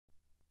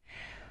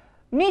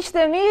Miqtë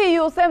e mi,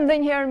 ju them dhe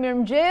njëherë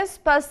mirëmëngjes,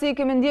 pasi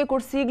kemi ndjekur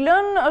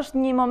siglën, është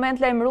një moment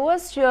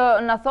lajmërues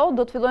që na thotë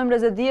do të fillojmë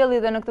Rreze Dielli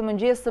dhe në këtë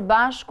mëngjes së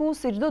bashku,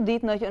 si çdo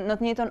ditë në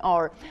të njëjtën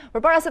orë.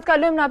 Përpara se të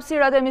kalojmë në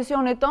hapësirat e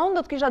emisionit tonë,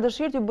 do të kisha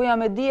dëshirë t'ju bëja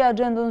me dia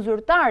agjendën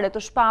zyrtare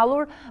të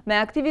shpallur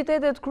me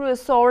aktivitetet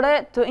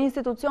kryesore të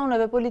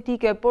institucioneve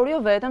politike, por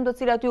jo vetëm, të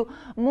cilat ju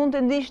mund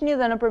të ndiqni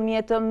dhe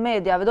nëpërmjet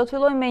mediave. Do të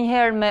fillojmë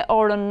menjëherë me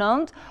orën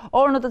 9,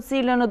 orë në të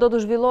cilën do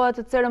të zhvillohet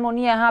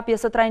ceremonia e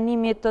hapjes së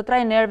trajnimit të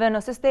trajnerëve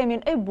në sistemin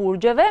e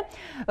burgjeve.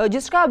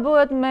 Gjithçka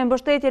bëhet me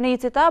mbështetjen e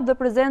ICTAP dhe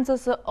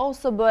prezencës së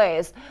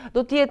OSBE-s.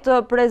 Do të jetë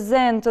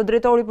prezent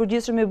drejtori i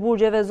përgjithshëm i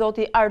burgjeve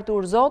zoti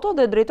Artur Zoto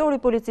dhe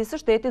drejtori i policisë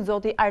së shtetit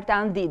zoti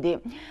Artan Didi.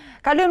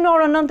 Kalojmë në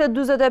orën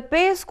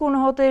 9:45 ku në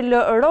hotel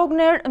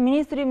Rogner,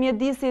 ministri i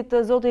mjedisit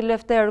zoti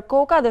Lefter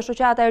Koka dhe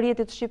shoqata e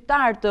rrjetit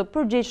shqiptar të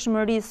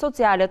përgjegjshmërisë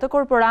sociale të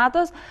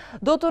korporatës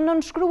do të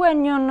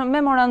nënshkruajnë një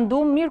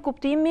memorandum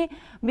mirëkuptimi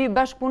mbi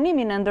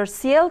bashkëpunimin e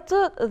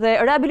ndërsjelltë dhe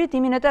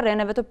riabilitimin e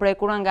terreneve të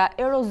prekura nga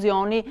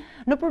erozioni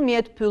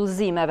nëpërmjet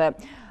pyllëzimeve.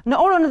 Në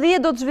orën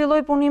 10 do të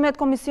zhvilloj punimet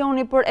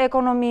Komisioni për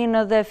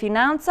Ekonominë dhe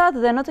Financat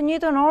dhe në të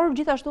njëjtën orë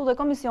gjithashtu dhe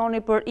Komisioni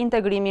për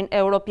Integrimin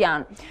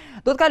Evropian.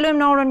 Do të kalojmë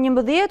në orën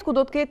 11 ku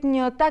do të ketë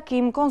një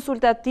takim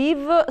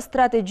konsultativ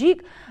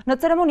strategjik në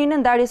ceremoninë e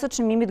ndarjes së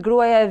çmimit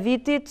Gruaja e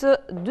Vitit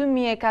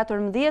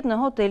 2014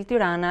 në Hotel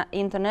Tirana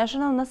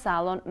International në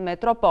sallon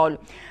Metropol.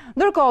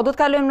 Ndërkohë do të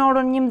kalojmë në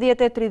orën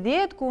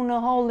 11:30 ku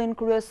në hallin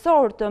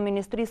kryesor të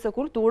Ministrisë së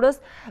Kulturës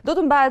do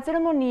të mbahet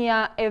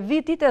ceremonia e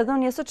vitit e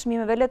dhënies së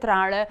çmimeve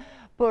letrare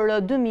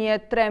për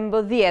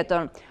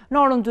 2013. Në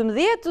orën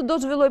 12 do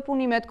të zhvilloj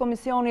punimet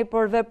Komisioni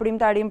për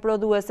Veprimtarinë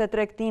prodhuese,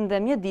 tregtinë dhe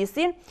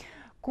mjedisin,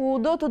 ku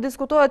do të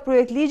diskutohet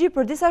projekt ligji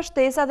për disa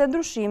shtesa dhe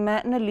ndryshime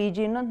në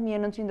ligjin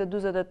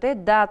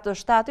 9948 datë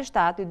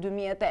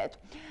 7/7/2008.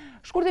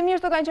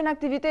 Shkurtimisht kanë qenë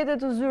aktivitetet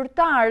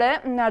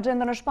zyrtare në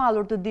agjendën e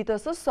shpallur të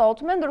ditës së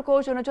sotme,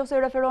 ndërkohë që nëse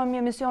referohemi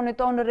emisionit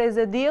tonë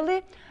Rreze Dielli,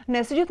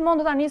 ne si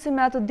gjithmonë do ta nisim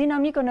me atë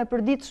dinamikën e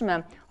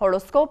përditshme,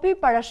 horoskopi,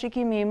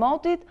 parashikimi i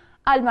motit,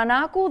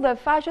 almanaku dhe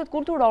faqet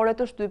kulturore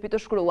të shtypit të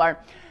shkruar.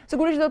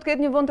 Sigurisht do të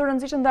ketë një vend të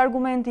rëndësishëm dhe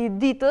argumenti i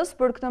ditës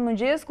për këtë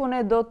mëngjes ku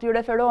ne do t'i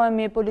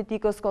referohemi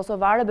politikës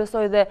kosovare.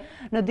 Besoj dhe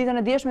në ditën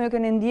e djeshme ju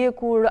keni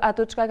ndjekur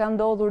atë çka ka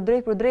ndodhur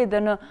drejt për drejt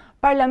dhe në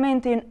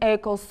Parlamentin e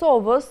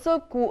Kosovës,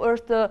 ku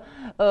është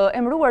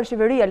emëruar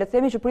qeveria, le të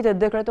themi, që pritet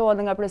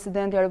dekretohet nga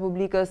presidenti i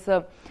Republikës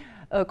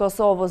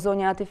Kosovës,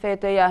 zonja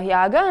Atifete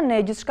Jahjaga.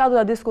 Ne gjithçka do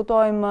ta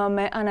diskutojmë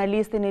me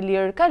analistin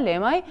Ilir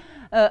Kalemaj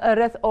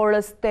rreth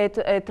orës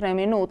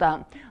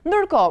 8:03.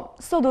 Ndërkohë,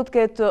 sot do të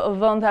ketë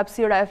vend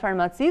hapësira e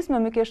farmacisë me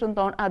mikeshën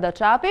ton Ada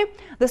Çapi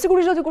dhe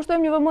sigurisht do t'i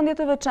kushtojmë një vëmendje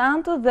të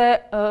veçantë dhe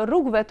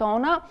rrugëve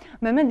tona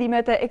me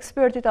mendimet e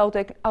ekspertit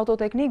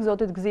autoteknik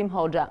zotit Gzim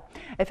Hoxha.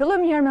 E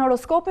fillojmë njëherë me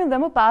horoskopin dhe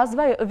më pas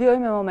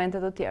vijojmë me momente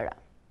të tjera.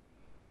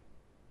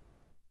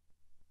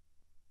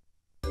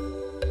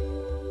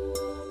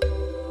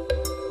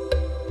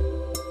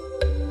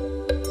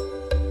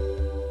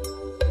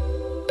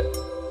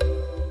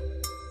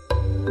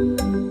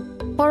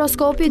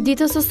 Horoskopi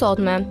ditës së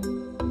sotme.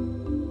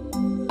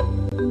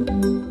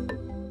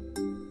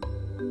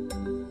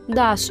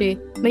 Dashi,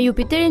 me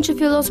Jupiterin që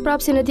fillos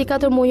prapsin e tij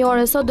 4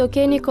 mujore, sot do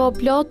keni kohë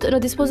plot në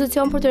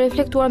dispozicion për të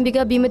reflektuar mbi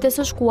gabimet e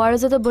së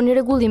shkuarës dhe të bëni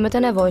rregullimet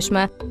e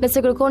nevojshme. Nëse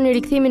kërkoni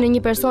rikthimin e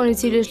një personi i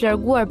cili është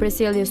larguar prej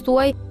sjelljes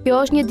tuaj, kjo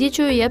është një ditë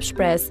që ju jep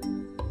shpresë.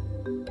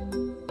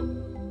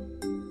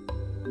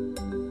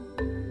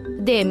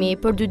 Demi,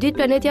 për 2 ditë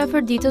planeti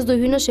Afërditës do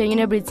hyjë në shenjën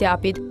e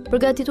Bricjapit.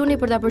 Përgatituni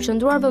për ta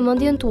përqendruar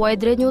vëmendjen tuaj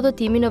drejt një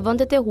udhëtimi në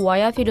vendet e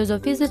huaja,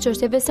 filozofisë dhe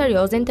çështjeve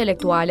serioze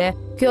intelektuale.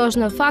 Kjo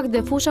është në fakt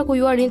dhe fusha ku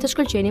ju arrin të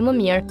shkëlqeni më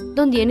mirë,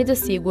 do ndjeni të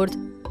sigurt.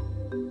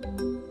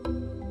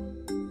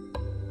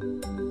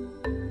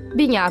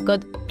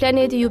 Binjakët,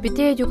 planeti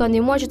Jupiterit ju ka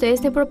ndihmuar që të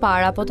esni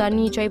përpara, po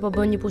tani që ai po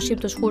bën një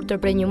pushim të shkurtër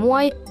prej një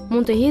muaji,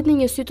 mund të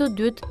hidhni një sy të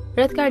dytë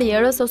rreth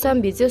karrierës ose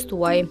ambicjes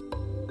tuaj.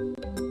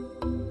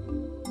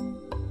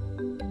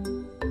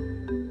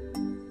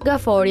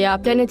 Gaforia,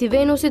 planeti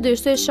Venusi do i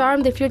shtoj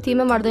sharm dhe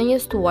flirtime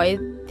marrëdhënies tuaj.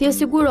 Thjesht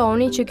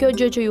siguroni që kjo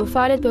gjë që ju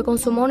falet po e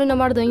konsumoni në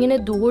marrëdhënien e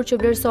duhur që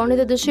vlerësoni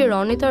dhe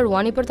dëshironi të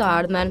ruani për të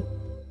ardhmen.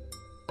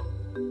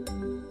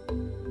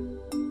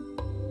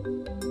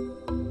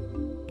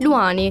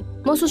 Luani,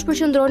 mos u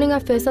shpërqendroni nga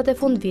festat e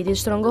fundvitit,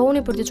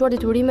 shtrëngohuni për të çuar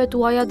diturimet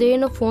tuaja deri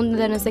në fund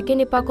dhe nëse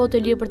keni pak kohë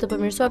të lirë për të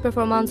përmirësuar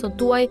performancën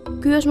tuaj,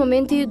 ky është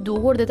momenti i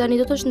duhur dhe tani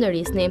do të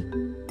shndërrisni.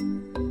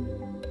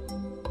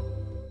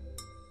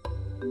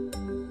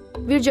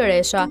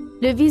 Virgjëresha,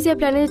 lëvizja e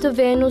planetit të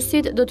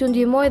Venusit do t'ju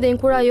ndihmojë dhe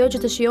inkurajoj që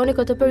të shijoni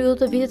këtë periudhë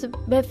të vitit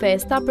me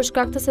festa për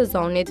shkak të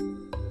sezonit.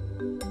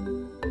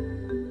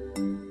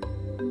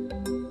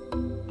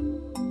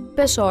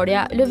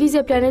 Peshorja,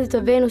 lëvizja e planetit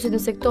të Venusit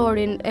në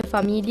sektorin e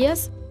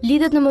familjes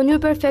lidhet në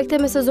mënyrë perfekte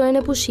me sezonin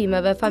e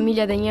pushimeve.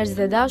 Familja dhe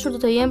njerëzit e dashur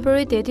do të jenë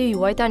prioriteti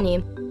juaj tani.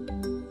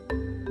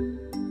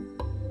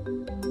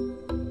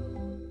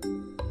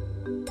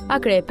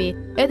 Akrepi,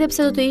 edhe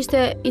pse do të ishte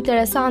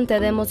interesante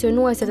dhe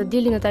emocionuese të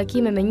dilni në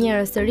takime me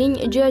njerëz të rinj,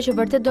 gjëja që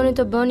vërtet doni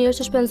të bëni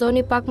është të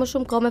shpenzoni pak më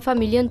shumë kohë me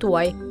familjen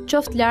tuaj,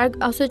 qoftë larg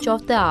ose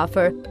qoftë e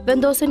afër.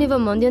 Vendoseni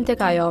vëmendjen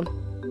tek ajo.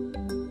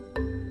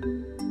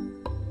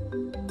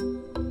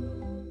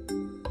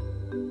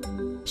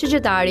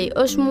 Shigjetari,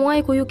 është muaj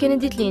ku ju keni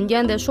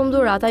ditëlindjen dhe shumë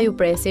dhurata ju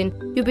presin.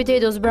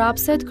 Jupiteri do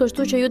zbrapset,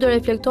 kështu që ju do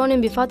reflektoni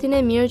mbi fatin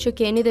e mirë që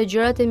keni dhe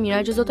gjërat e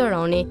mira që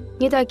zotëroni.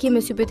 Një takim me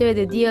Jupiterin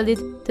dhe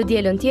Diellit të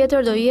dielën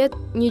tjetër do jetë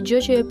një gjë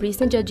që ju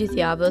prisni gjatë gjithë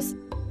javës.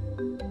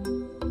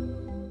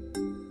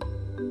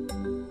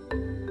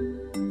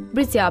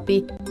 Briciapi,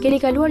 keni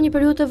kaluar një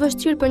periudhë të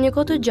vështirë për një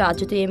kohë të gjatë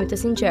që të jemi të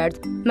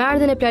sinqertë. Me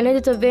ardhen e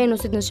planetit të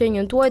Venusit në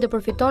shenjën tuaj do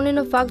përfitoni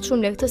në fakt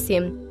shumë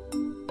lehtësim.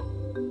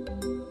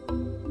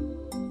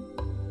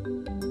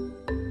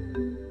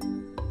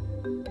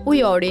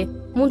 Ujori,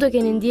 mund të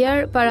keni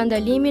ndjerë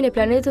parandalimin e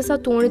planetit të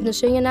Saturnit në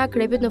shenjën e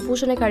Akrepit në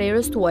fushën e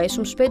karrierës tuaj,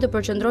 shumë shpejt do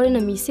përqendroni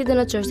në misi dhe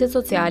në çështjet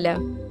sociale.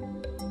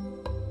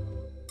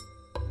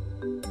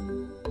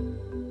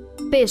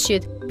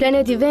 Peshqit,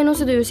 planeti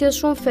Venusi do ju sjellë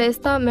shumë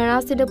festa me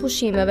rastin e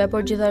pushimeve,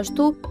 por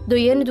gjithashtu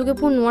do jeni duke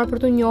punuar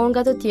për të njohur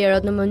nga të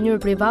tjerët në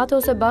mënyrë private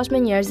ose bashkë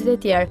me njerëzit e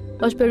tjerë.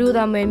 Është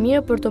periudha më e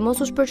mirë për të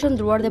mos u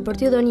shpërqendruar dhe për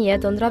t'i dhënë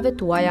jetë ëndrave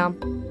tuaja.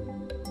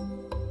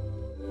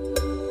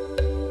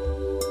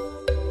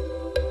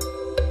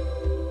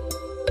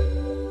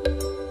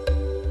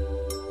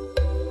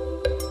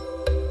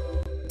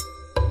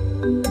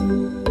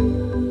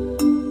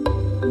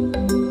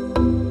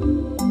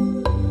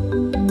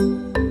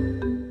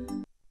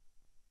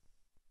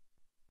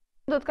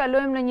 Do të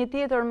kalojmë në një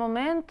tjetër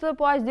moment,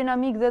 po aq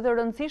dinamik dhe të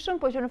rëndësishëm,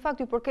 po që në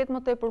fakt ju përket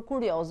më tepër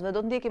kuriozve.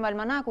 Do të ndjekim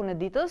almanakun e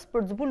ditës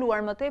për të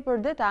zbuluar më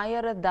tepër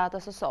detaje rreth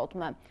datës së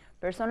sotme.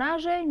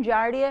 Personazhe,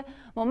 ngjarje,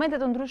 momente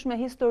të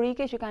ndryshme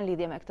historike që kanë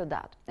lidhje me këtë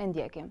datë. E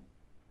ndjekim.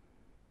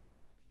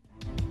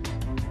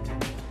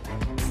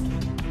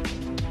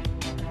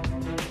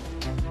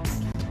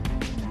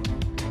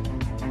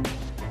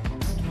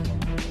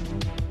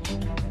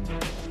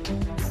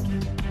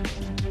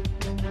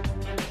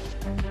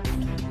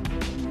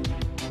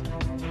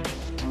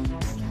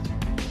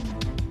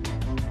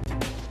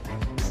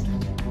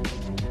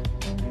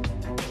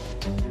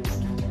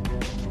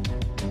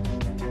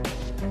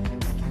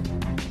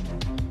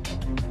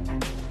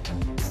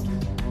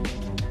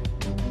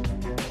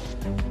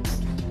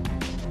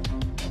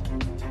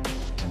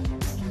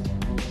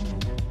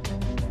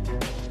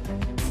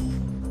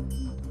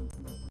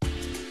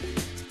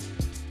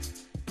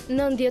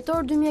 Në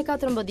Dhjetor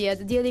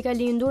 2014, Dielli ka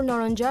lindur në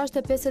orën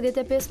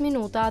 6:55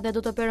 minuta dhe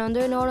do të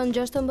perëndojë në orën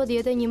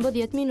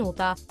 16:11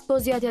 minuta. Po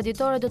zgjatja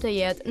ditore do të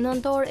jetë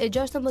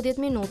 9:16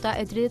 minuta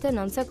e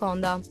 39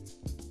 sekonda.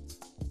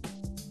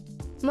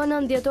 Më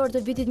 9 dhjetor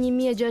të vitit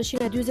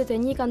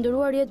 1641 ka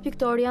ndëruar jetë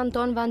piktori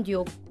Anton van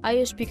Dyck. Ai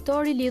është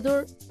piktor i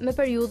lidhur me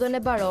periudhën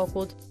e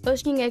barokut.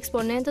 Është një nga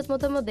eksponentët më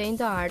të mëdhenj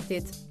të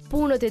artit.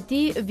 Punët e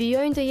tij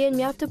vijojnë të jenë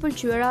mjaft të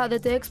pëlqyera dhe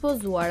të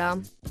ekspozuara.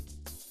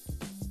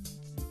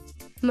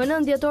 Më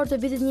 9 dhjetor të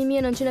vitit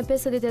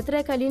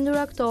 1953 ka lindur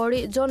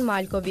aktori John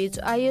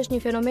Malkovich. Ai është një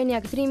fenomen i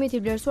aktrimit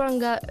i vlerësuar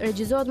nga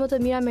regjizorët më të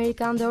mirë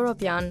amerikan dhe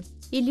europian.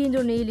 I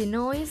lindur në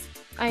Illinois,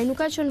 ai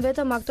nuk ka qenë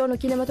vetëm aktor në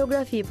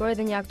kinematografi, por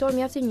edhe një aktor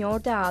mjaft i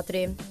njohur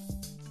teatri.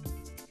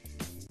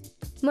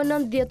 Më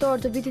 9 dhjetor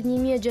të vitit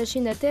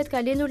 1608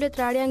 ka lindur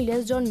letrari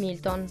anglez John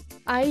Milton.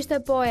 Ai ishte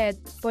poet,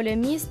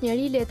 polemist,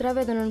 njeri i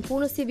letrave dhe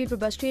nënpunës civil për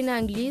Bashkirinë e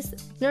Anglisë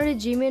në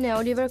regjimin e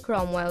Oliver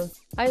Cromwell.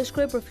 Ai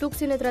shkroi për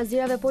fluksin e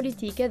trazirave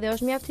politike dhe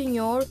është mjaft i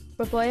njohur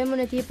për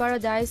poemën e tij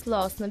Paradise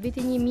Lost në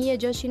vitin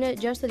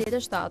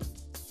 1667.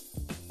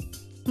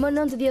 Më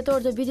 9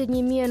 dhjetor të vitit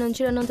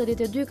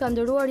 1992 ka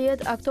ndëruar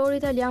jetë aktori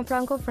italian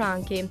Franco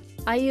Franchi.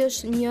 Ai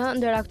është një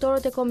ndër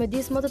aktorët e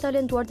komedisë më të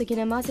talentuar të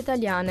kinemas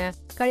italiane.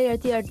 Karriera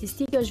e tij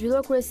artistike është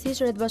zhvilluar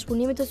kryesisht rreth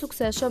bashkëpunimit të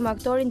suksesshëm me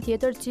aktorin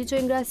tjetër Ciccio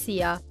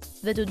Ingrassia,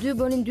 dhe të dy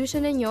bënin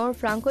ndyshen e njohur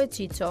Franco e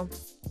Ciccio.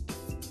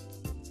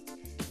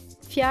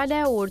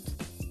 Fjala e urtë.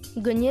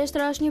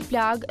 Gënjeshtra është një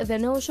plagë dhe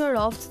në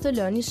ushëroft të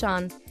lënë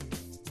nishan.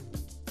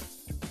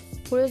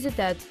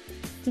 Kuriozitet.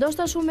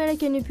 Ndoshta shumë herë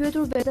keni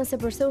pyetur veten se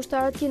pse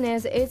ushtarët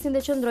kinezë ecin dhe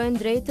qëndrojnë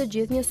drejt të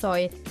gjithë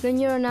njësoj. Në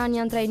njërin anë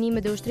janë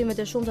trajnimet dhe ushtrimet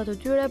e shumta të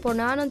tyre, por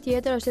në anën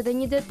tjetër është edhe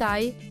një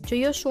detaj që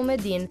jo shumë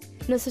e din.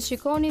 Nëse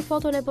shikoni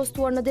foton e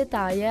postuar në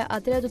detaje,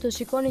 atëherë do të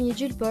shikoni një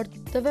gjilpërt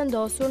të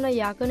vendosur në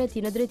jakën e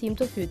tij në drejtim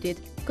të fytit.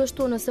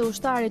 Kështu nëse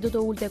ushtari do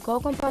të ulte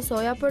kokën,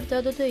 pasoja për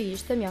të do të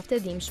ishte mjaft e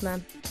dimshme.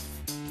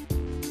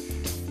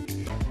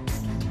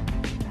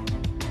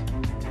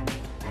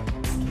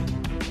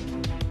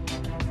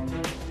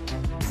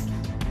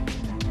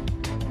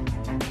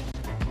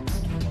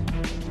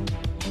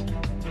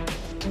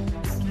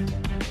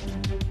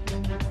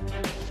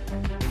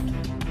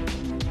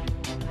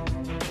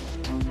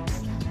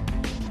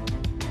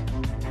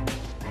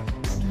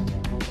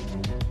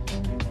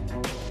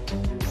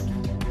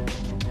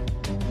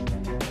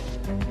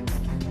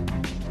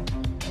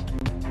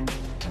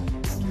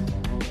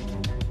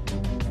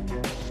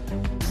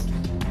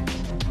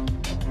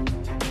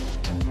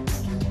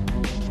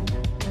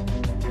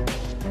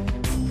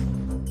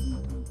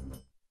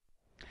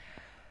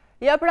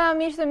 Ja pra,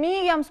 miqtë e mi,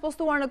 jam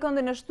spostuar në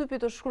këndin e shtypit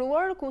të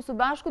shkruar, ku së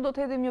bashku do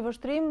të hedhim një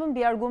vështrim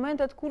mbi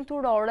argumentet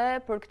kulturore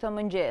për këtë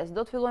mëngjes.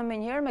 Do të fillojmë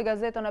menjëherë me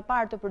gazetën e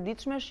parë të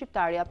përditshme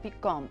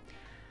shqiptarja.com.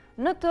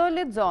 Në të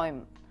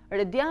lexojmë: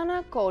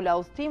 Rediana Kola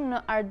udhtim në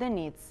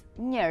Ardenic,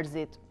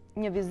 njerëzit,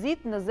 një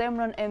vizitë në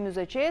zemrën e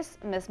Myzeqes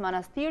mes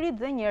manastirit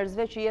dhe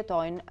njerëzve që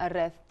jetojnë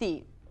rreth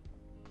tij.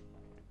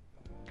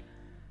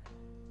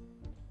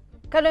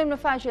 Kalojmë në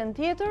faqen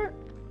tjetër.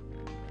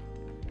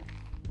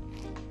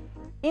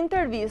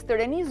 Intervistë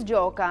Rreze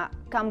Gjoka,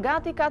 kam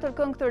gati 4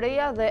 këngë të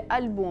reja dhe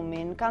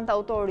albumin.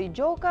 Kantautori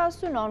Gjoka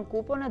synon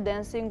kupën e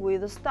Dancing with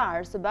the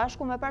Stars së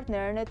bashku me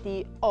partneren e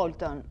tij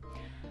Oltën.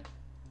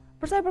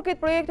 Për sa i përket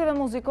projekteve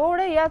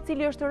muzikore, ja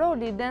cili është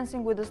roli i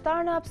Dancing with the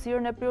Stars në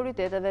hapësirën e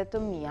prioriteteve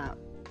të mia.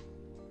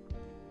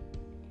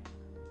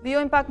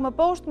 Vijojmë pak më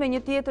poshtë me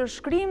një tjetër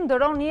shkrim: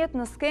 dëron jetë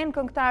në skenë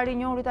këngëtari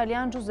i njohur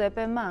italian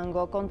Giuseppe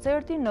Mango,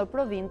 koncerti në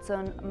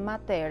provincën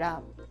Matera.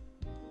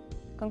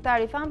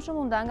 Këngëtari i famshëm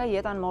u nda nga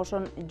jeta në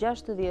moshën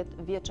 60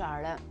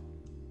 vjeçare.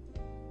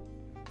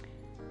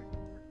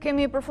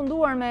 Kemi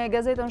përfunduar me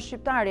gazetën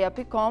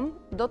shqiptarja.com,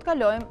 do të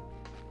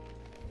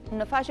kalojmë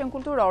në faqen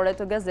kulturore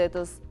të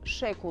gazetës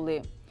Shekulli.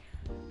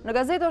 Në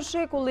gazetën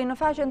Shekulli në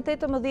faqen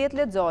 18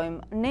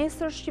 lexojmë: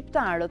 nesër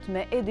shqiptarët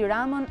me Edi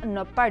Ramën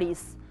në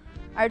Paris.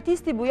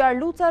 Artisti bujar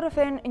Luca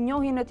rrëfen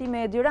njohjen e tij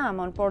me Edi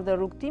Ramën, por dhe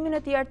rrugtimin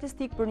e tij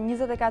artistik për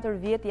 24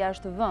 vjet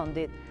jashtë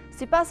vendit.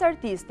 Sipas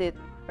artistit,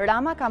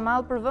 Rama ka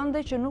mall për vende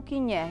që nuk i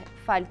njeh,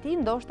 falti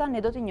ndoshta ne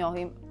do t'i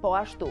njohim po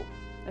ashtu.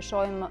 E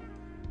shohim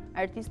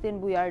artistin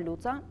bujar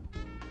Luca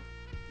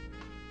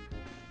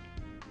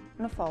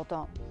në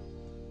foto.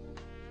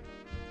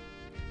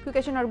 Ky ka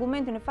qenë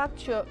argumenti në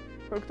fakt që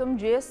për këtë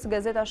mëngjes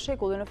gazeta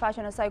Shekulli në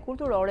faqen e saj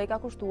kulturore i ka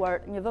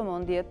kushtuar një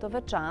vëmendje të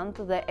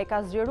veçantë dhe e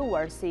ka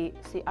zgjeruar si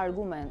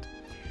argument.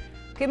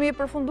 Kemi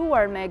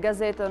përfunduar me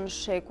gazetën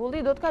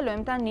Shekulli, do të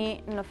kalojmë tani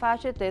në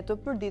faqet e të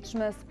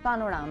përditshmes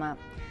Panorama.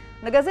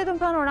 Në gazetën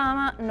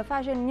Panorama, në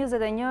faqen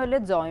 21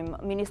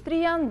 lexojmë: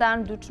 Ministria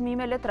ndan 2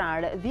 çmime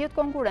letrare, 10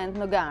 konkurrent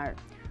në garë.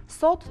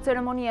 Sot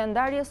ceremonia e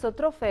ndarjes së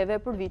trofeve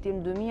për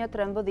vitin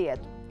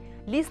 2013.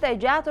 Lista e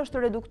gjatë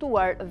është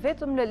reduktuar,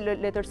 vetëm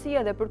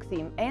letërsia dhe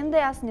përkthim, ende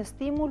asnjë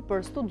stimul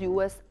për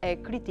studiues e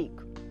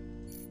kritik.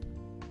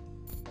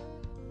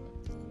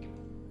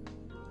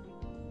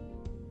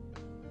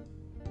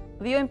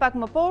 Vijojmë pak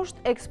më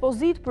poshtë: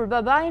 ekspozit për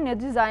babain e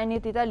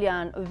dizajnit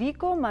italian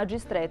Vico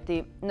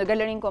Magistretti. Në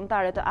Galerinë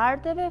Kombëtare të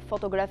Arteve,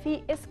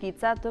 fotografi e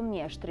skica të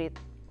mjeshtrit.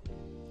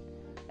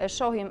 E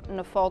shohim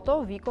në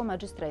foto Vico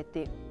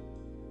Magistretti.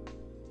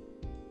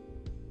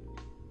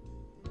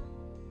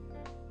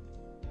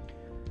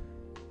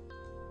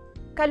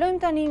 Kalojmë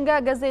tani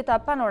nga gazeta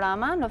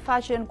Panorama në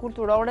faqen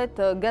kulturore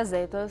të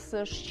gazetës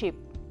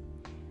Shqip.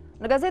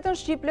 Në gazetën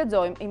Shqip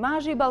lexojmë: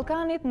 imazhi i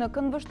Ballkanit në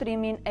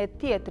këndvështrimin e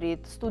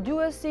teatrit.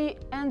 Studiuesi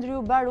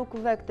Andrew Baruk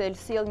Vektel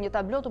sjell një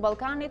tablo të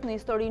Ballkanit në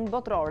historinë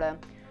botërore.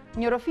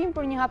 Një rrëfim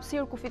për një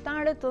hapësirë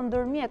kufitare të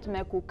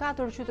ndërmjetme ku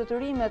 4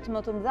 qytetërimet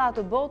më të mëdha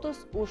të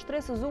botës u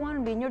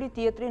shtresëzuan mbi njëri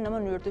tjetrin në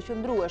mënyrë të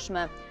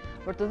qëndrueshme,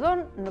 për të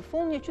dhënë në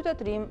fund një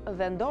qytetërim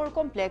vendor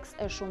kompleks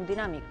e shumë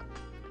dinamik.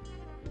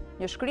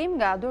 Një shkrim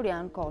nga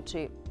Dorian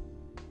Koçi.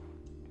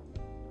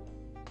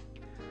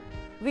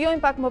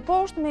 Vijojmë pak më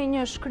poshtë me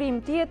një shkrim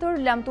tjetër: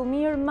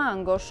 Lamtumir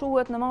Mango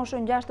shuhet në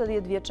moshën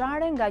 60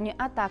 vjeçare nga një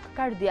atak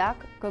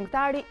kardiak,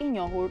 këngëtari i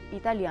njohur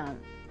italian.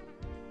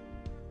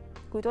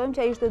 Kujtojmë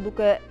që ai ishte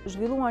duke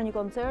zhvilluar një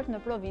koncert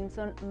në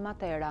provincën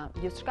Matera.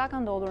 Gjithçka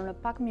ka ndodhur në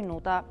pak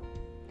minuta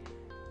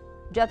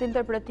gjatë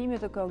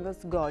interpretimit të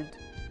këngës Gold.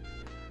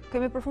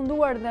 Kemi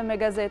përfunduar dhe me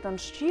gazetën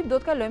Shqip, do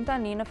të kalojmë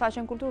tani në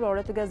faqen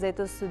kulturore të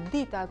gazetës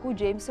Dita, ku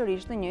gjejmë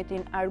sërish të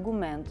njëjtin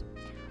argument.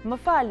 Më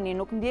falni,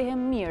 nuk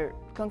ndjehem mirë.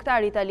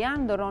 Këngëtari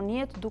italian ndron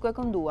jetë duke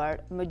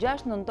kënduar. Më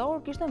 6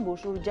 nëntor kishte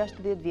mbushur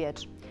 60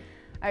 vjeç.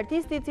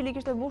 Artisti i cili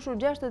kishte mbushur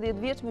 60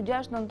 vjeç më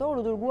 6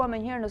 nëntor u dërgua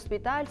menjëherë në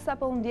spital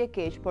sapo u ndje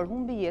keq, por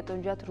humbi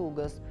jetën gjatë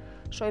rrugës.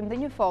 Shohim dhe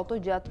një foto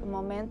gjatë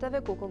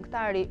momenteve ku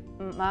këngëtari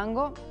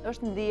Mango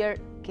është ndier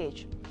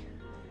keq.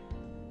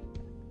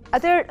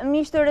 Atëherë,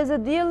 miqtë, Rreze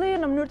Dielli,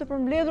 në mënyrë të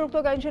përmbledhur,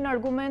 këto kanë qenë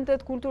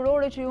argumentet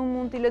kulturore që ju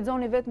mund t'i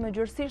lexoni vetëm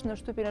gjërësisht në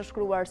shtypin e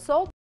shkruar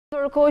sot.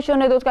 Ndërkohë që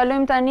ne do të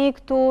kalojmë tani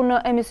këtu në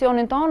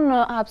emisionin tonë në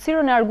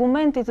hapësirën e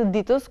argumentit të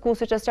ditës, ku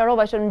siç e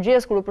sqarova që në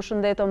mëngjes kur u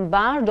përshëndetëm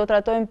bashkë, do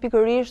trajtojmë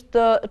pikërisht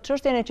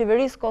çështjen e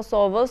qeverisë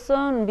Kosovës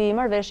mbi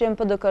marrëveshjen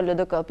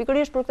PDK-LDK.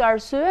 Pikërisht për këtë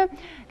arsye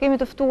kemi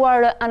të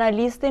ftuar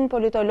analistin,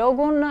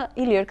 politologun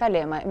Ilir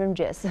Kalema.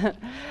 Mirëmëngjes.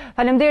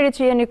 Faleminderit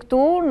që jeni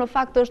këtu. Në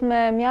fakt është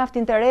me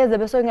mjaft interes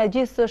dhe besoj nga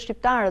gjithë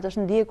shqiptarët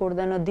është ndjekur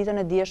dhe në ditën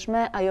e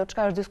dieshme ajo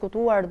çka është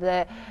diskutuar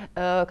dhe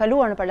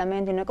kaluar në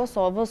parlamentin e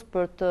Kosovës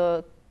për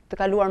të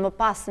kaluar më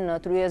pas në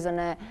tryezën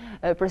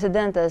e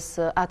presidentes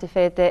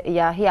Atifete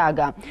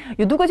Jahjaga.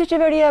 Ju duket që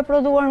qeveria e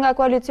prodhuar nga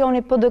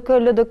koalicioni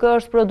PDK-LDK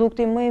është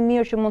produkti më i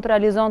mirë që mund të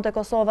realizonte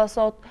Kosova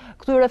sot?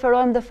 Këtu i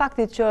referohem dhe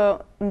faktit që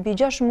mbi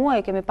 6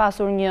 muaj kemi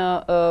pasur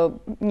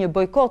një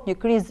bojkot, një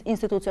krizë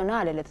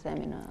institucionale, le të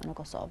themi, në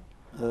Kosovë.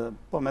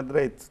 Po me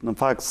drejt, në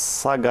fakt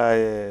saga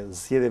e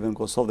zgjedhjeve në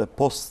Kosovë dhe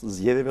post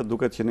zgjedhjeve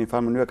duket që në një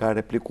farë mënyrë ka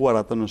replikuar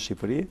atë në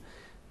Shqipëri.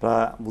 Pra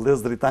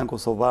vëllezërit dritanë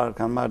kosovar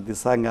kanë marrë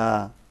disa nga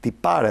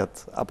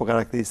tiparet apo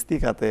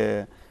karakteristikat e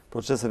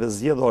proceseve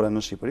zgjedhore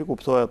në Shqipëri.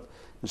 Kuptohet,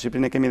 në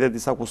Shqipëri ne kemi edhe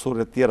disa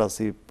kusurre tjera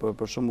si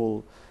për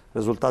shembull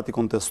rezultati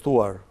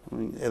kontestuar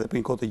edhe për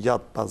një kohë të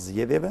gjatë pas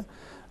zgjedhjeve,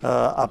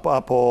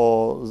 apo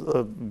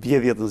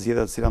vjedhjet në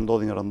zgjedhjet që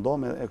ndodhin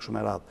rëndom e kështu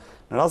me radhë.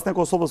 Në rastin e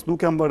Kosovës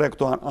nuk janë bërë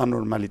këto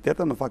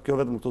anormalitete, në fakt jo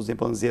vetëm këto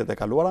zgjedhjet e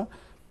kaluara,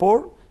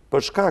 por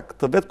për shkak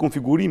të vetë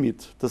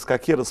konfigurimit të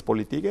skakjerës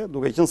politike,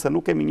 duke qenë se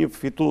nuk kemi një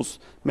fitues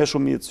me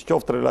shumicë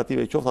qoftë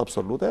relative, qoftë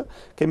absolute,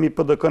 kemi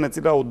PDK-n e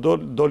cila u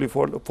doli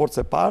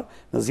forcë e parë,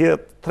 në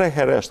zgjedhjet 3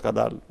 herësh ka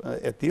dalë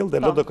e tillë,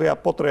 dhe LDK-ja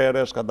po 3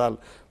 herësh ka dalë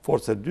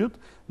forcë e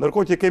dytë,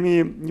 ndërkohë që kemi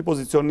një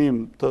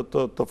pozicionim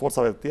të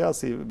forcave të tjera,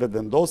 si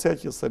vetëvendosja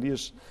që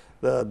sërish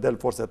del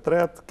forcë e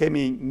tretë,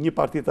 kemi një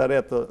parti të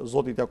re të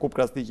zotit Jakub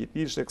Krasniqi,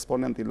 ishte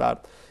eksponent i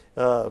lartë,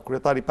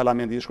 kryetari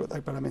parlamentit,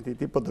 kryetari parlamentit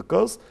i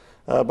PDK-s,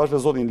 bashkë me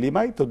zotin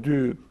Limaj, të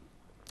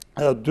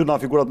dy nga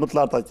figurat më të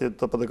larta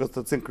të PDK-s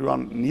të cilën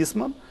kryan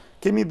nismën,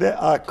 kemi dhe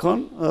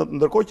AK-n,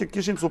 ndërkohë që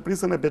kishim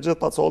surprizën e Bexhet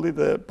Pacollit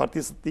dhe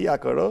partisë të tij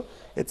AKR,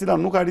 e cila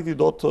nuk arriti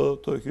dot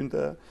të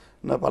hynte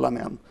në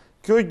parlament.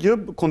 Kjo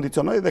gjë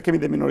kondicionoi, dhe kemi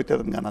dhe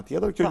minoritetet nga ana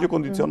tjetër, kjo gjë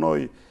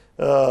kondicionoi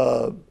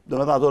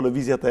domethënë ato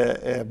lëvizjet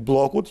e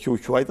bllokut që u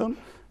quajtën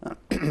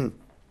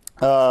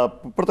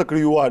për të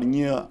krijuar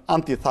një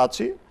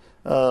anti-Thaçi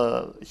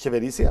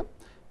qeverisje,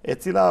 e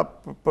cila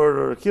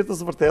për hir të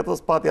së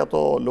vërtetës pati ato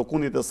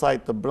lëkundit e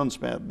saj të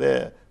brendshme dhe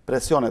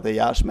presionet e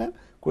jashtme,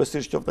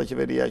 kryesisht qoftë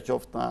qeveria,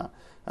 qoftë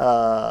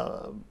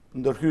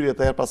ndërhyrje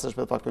të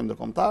herpasëshme të faktorit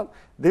ndërkombëtar,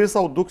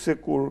 derisa u duk se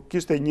kur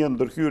kishte një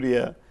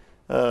ndërhyrje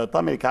të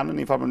amerikanëve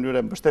në një farë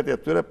mënyrë mbështetje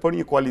të tyre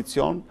për një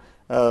koalicion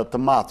të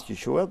madh që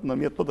quhet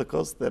ndërmjet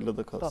PDK-s dhe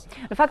LDK-s.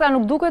 Në fakt,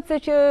 nuk duket se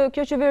që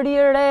kjo qeveri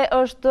e re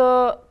është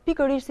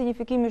pikërisht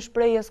signifikimi i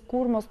shprehjes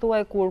kur mos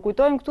thuaj kur.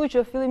 Kujtojmë këtu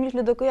që fillimisht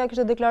LDK-ja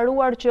kishte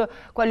deklaruar që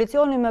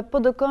koalicioni me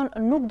PDK-n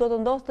nuk do të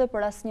ndodhte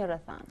për asnjë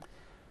rrethan.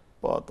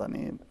 Po,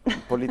 tani,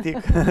 aq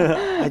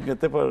më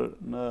tepër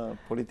në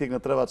politikë në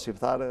trevat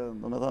shqiptare,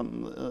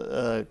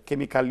 domethënë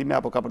kemi kalime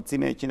apo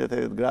kapërcime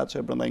 180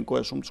 gradë brenda një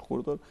kohe shumë të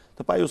shkurtër,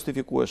 të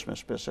pajustifikueshme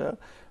shpeshherë,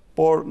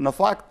 por në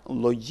fakt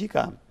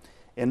logjika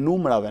e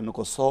numrave në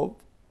Kosovë,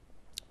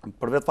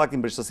 për vetë faktin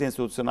mbështetësia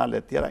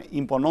institucionale e tjera,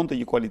 impononte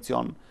një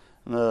koalicion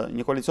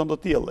të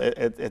tillë,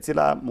 e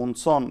cila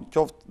mundson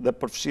qoftë dhe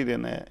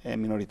përfshirjen e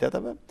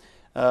minoriteteve,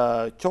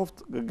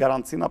 qoftë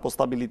garancinë apo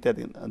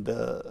stabilitetin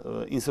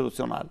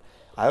institucional.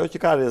 Ajo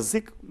që ka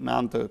rrezik me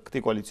anë të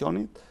këtij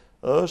koalicionit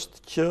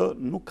është që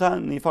nuk ka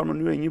në një farë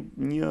mënyrë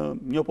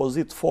një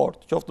opozitë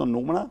fort, qoftë në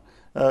numra,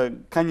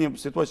 ka një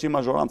situatë që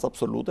majorancë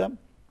absolute,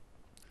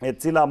 e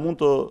cila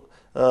mund të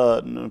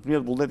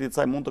nëpërmjet vullnetit të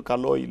saj mund të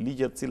kalojë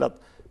ligje të cilat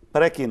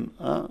prekin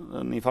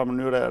në një farë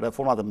mënyrë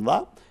reformat e mëdha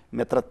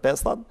me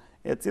 3/5,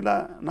 e cila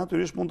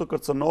natyrisht mund të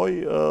kërcënojë,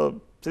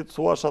 si të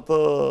thuash, atë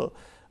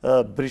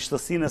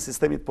brishtësinë e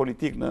sistemit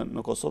politik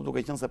në Kosovë,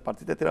 duke qenë se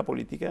partitë e tjera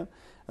politike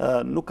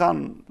nuk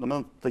kanë,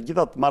 domethënë të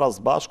gjitha të marrë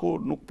së bashku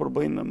nuk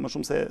përbëjnë më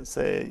shumë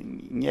se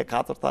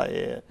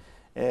 1/4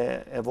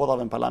 e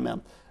votave në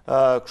parlament.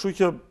 Kështu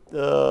që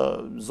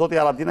zoti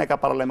Haradinaj ka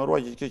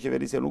paralajmëruar që kjo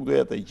qeverisje nuk do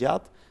jetë e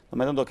gjatë,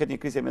 domethënë do ketë një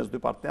krisje mes dy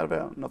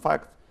partnerëve. Në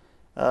fakt,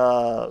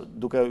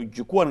 duke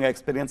gjykuar nga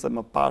eksperjenca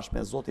më parë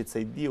me zotit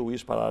Sejdiu,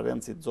 ish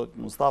pararencit zotit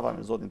Mustafa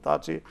me zotin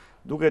Taçi,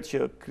 duket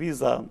që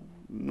kriza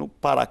nuk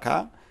para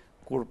ka,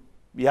 kur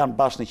janë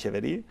bashkë në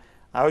qeveri.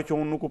 Ajo që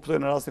unë nuk kuptoj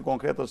në rastin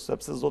konkret është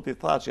sepse zoti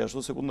Thaçi,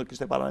 ashtu sikur në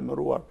kishte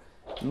paralajmëruar,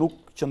 nuk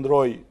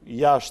qëndroi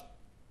jashtë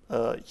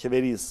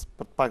qeverisë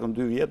për të paktën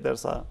 2 vjet,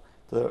 derisa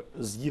të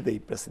zgjidhej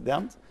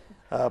president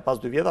pas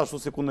 2 vjet, ashtu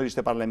sikur në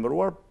ishte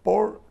paralajmëruar,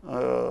 por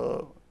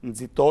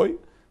nxitoi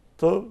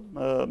të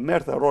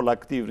merrte rol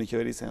aktiv në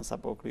qeverisjen e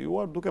sapo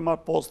krijuar, duke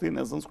marrë postin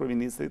e zënës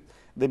kryeministrit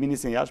dhe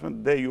ministrin e jashtëm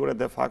de jure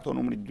de facto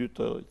numri 2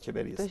 të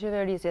qeverisë. Të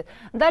qeverisjet.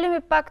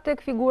 Ndalemi pak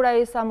tek figura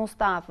e Isa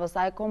Mustafës.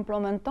 Ai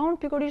kompromenton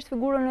pikërisht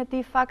figurën e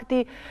tij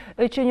fakti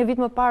që një vit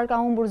më parë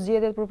ka humbur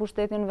zgjedhjet për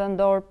pushtetin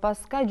vendor, pas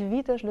kaq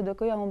vitesh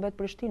LDK-ja humbet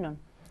Prishtinën.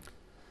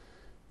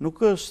 Nuk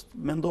është,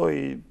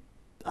 mendoj,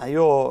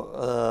 ajo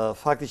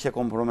fakti që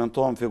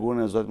kompromenton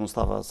figurën e zotit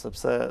Mustafa,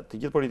 sepse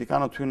të gjithë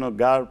politikanët hynë në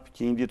garp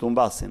që një ditë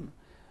humbasin.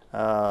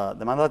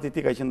 Dhe mandati i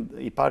tij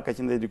i parë ka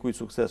qenë dedikuar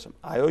suksesshëm.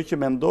 Ajo që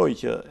mendoj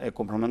që e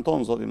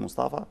kompromenton zotin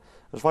Mustafa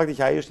është fakti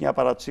që ai është një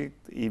aparatçik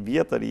i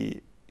vjetër i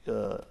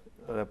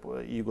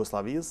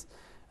Jugosllavisë,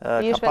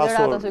 ish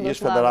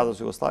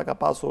Federatës Jugoslave, ka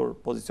pasur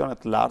pozicione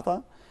të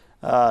larta,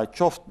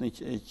 qoftë në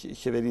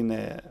qeverinë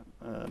e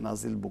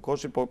Nazil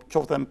Bukoshi, por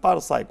qoftë më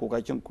parë saj, ku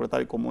ka qenë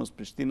kryetari i Komunës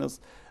Prishtinës,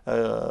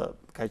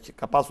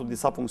 ka pasur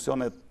disa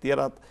funksione të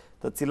tjera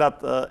të cilat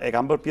e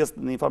kanë bërë pjesë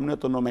në një farë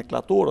mënyrë të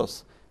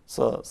nomenklaturës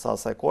së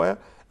asaj kohe.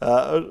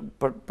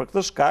 Për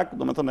këtë shkak,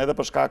 domethënë edhe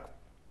për shkak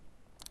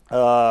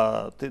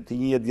të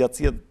një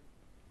jetësie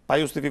pa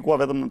justifikuar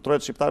vetëm në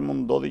trojet shqiptar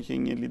mund ndodhi që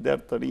një lider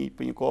të ri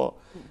për një kohë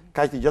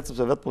kaq të gjatë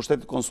sepse vetë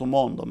pushteti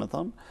konsumon,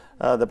 domethënë,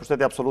 dhe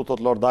pushteti absolut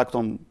thot Lord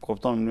Acton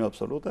kupton në mënyrë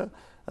absolute.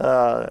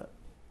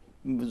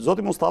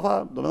 Zoti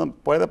Mustafa, domethënë,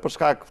 po edhe për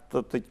shkak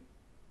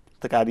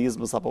të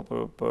karizmës apo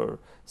për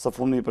së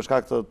fundmi për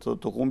shkak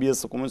të humbjes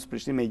së komunës së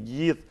Prishtinës me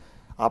gjithë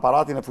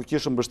aparatin e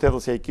fuqishëm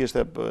mbështetës që ai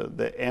kishte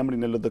dhe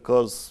emrin e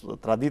LDK-s,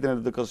 traditën e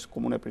LDK-s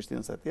komunë e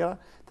Prishtinës e tjera,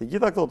 të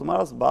gjitha këto të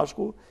marrës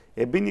bashku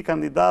e bën një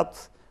kandidat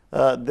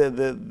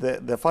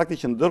dhe fakti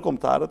që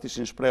ndërkombëtarët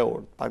ishin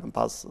shprehur, paktën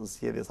pas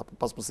zgjedhjes apo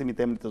pas pësimit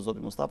të emrit të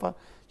zotit Mustafa,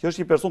 që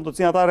është një person të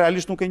cilin ata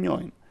realisht nuk e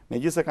njohin.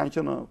 Megjithëse kanë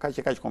qenë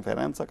kaq e kaq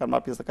konferenca, kanë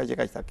marrë pjesë në kaq e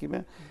kaq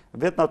takime,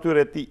 vetë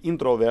natyra e tij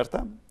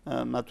introverte,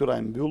 natyra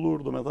e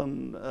mbyllur,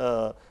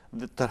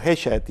 domethënë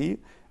tërheqja e tij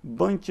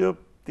bën që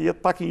të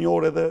jetë pak i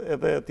njohur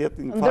edhe të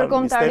jetë një farë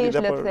misteri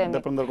dhe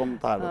për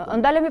ndërkombëtarët.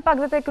 Ndalemi pak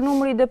dhe tek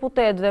numri i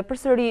deputetëve.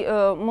 Përsëri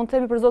mund të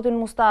themi për zotin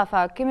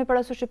Mustafa, kemi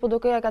parasysh që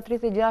PDK-ja ka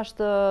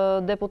 36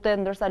 deputet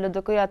ndërsa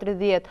LDK-ja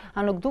 30.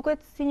 A nuk duket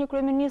si një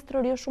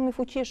kryeministër jo shumë i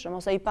fuqishëm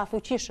ose i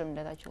pafuqishëm,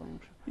 le ta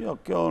quajmë kështu? Jo,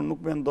 kjo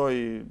nuk mendoj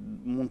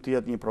mund të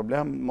jetë një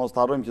problem. Mos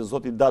të harrojmë që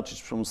zoti Dačić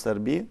për shembull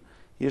Serbi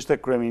ishte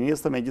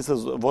kryeministër,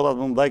 megjithëse votat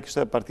më ndaj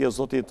kishte partia e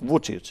zotit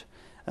Vučić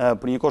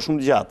për një kohë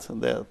shumë gjatë.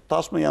 Dhe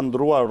tashmë janë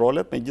ndruar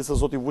rolet, megjithëse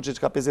zoti Vučić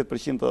ka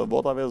 50% të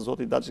votave,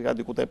 zoti Dačić ka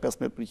diku te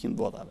 15%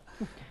 votave.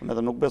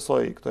 Domethënë nuk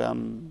besoj këto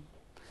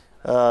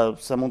janë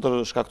se mund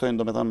të shkaktojnë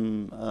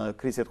domethënë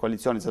krisje të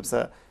koalicionit, sepse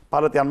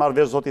palët janë marrë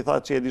vesh zoti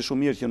tha që e di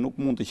shumë mirë që nuk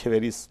mund të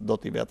qeverisë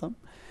dot i vetëm.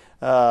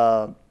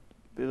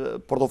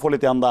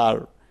 Portofolet janë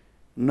ndarë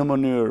në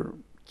mënyrë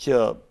që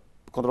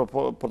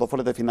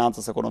portofolet e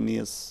financës,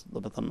 ekonomisë,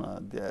 domethënë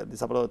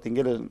disa portofolet të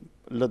ngelen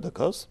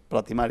LDK-s,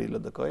 pra ti marri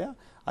LDK-ja,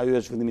 ajo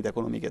është zhvillimit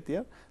ekonomik e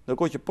tjerë,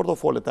 ndërkohë që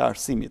portofolet e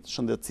arsimit,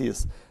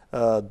 shëndetësisë,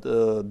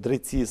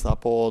 drejtësisë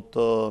apo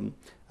të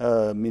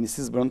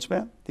Ministrisë Brendshme,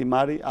 ti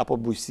marri apo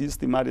bujqësisë,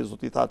 ti marri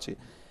zoti Thaçi.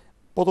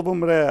 Po të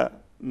bëmë re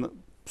në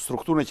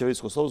strukturën e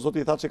qeverisë Kosovës,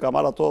 zoti Thaçi ka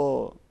marrë ato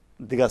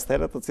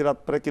digasteret të cilat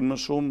prekin më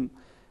shumë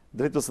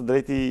drejtës së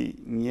drejti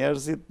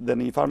njerëzit dhe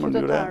në një farë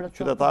mënyrë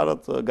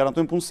qytetarët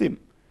garantojnë punësim.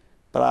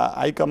 Pra,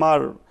 ai ka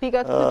marrë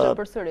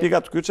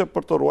pikat kyçe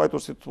për të ruajtur,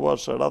 si thua,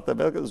 radhët e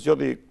vet,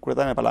 zgjodhi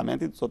kryetarin e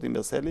parlamentit, zotin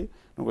Beseli,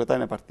 në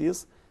kryetarin e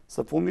partisë,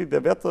 së fundi dhe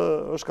vetë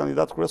është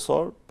kandidat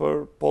kryesor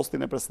për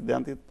postin e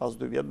presidentit pas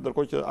 2 vjet,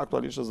 ndërkohë që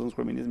aktualisht është zëvendës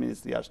kryeministri,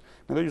 ministri jashtë.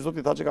 Mendoj që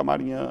zoti Thaçi ka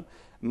marrë një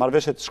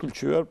marrëveshje të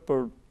shkëlqyer për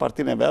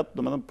partinë e vet,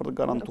 domethënë për të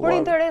garantuar për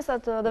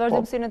interesat dhe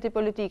vazhdimsinë e tij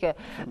politike.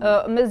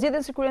 Me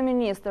zgjedhjen si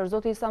kryeministër,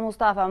 zoti Isa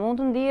Mustafa mund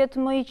të ndihet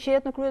më i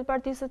qetë në krye të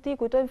partisë së tij,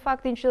 kujtojmë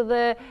faktin që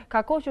dhe ka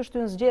kohë që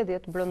shtyn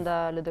zgjedhjet brenda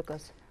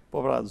LDK-s. Po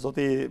pra,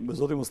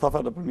 zoti Mustafa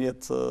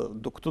nëpërmjet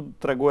këtu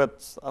tregohet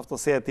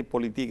aftësia e tij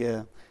politike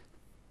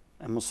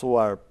e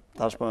mësuar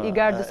i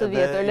gardës së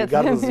vjetër, i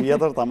gardës së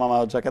vjetër,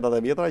 tamam xhaketat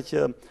e vjetra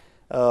që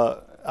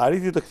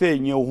arriti të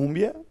kthejë një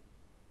humbje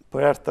për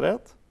herë të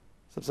tretë,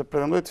 sepse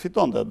pretendoi të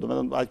fitonte,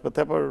 domethënë aq më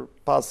tepër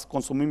pas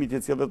konsumimit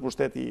i cilët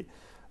pushteti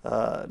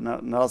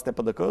në rastin e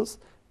PDK-s,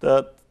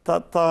 ta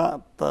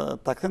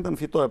kthente në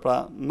fitore,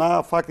 pra na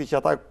fakti që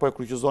ata po e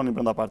kryqëzonin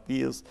brenda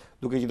partisë,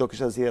 duke që do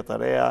kishte zgjedhje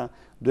të reja,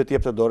 duhet të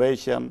jepte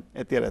dorëheqjen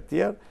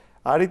etj,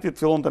 arriti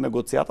të fillonte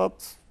negociatat,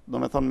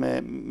 domethënë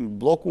me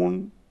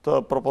bllokun,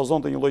 të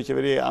propozonte një lloj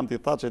qeverie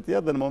anti-Thaçi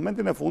etj, dhe në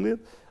momentin e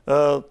fundit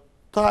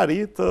të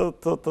arrit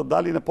të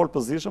dalin në pole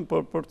position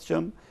për të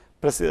qenë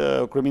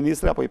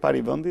kryeministri apo i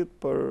pari i vendit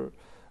për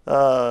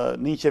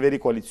në një qeveri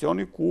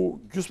koalicioni ku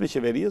gjysmë e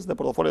qeverisë dhe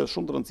portofolet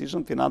shumë të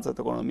rëndësishëm,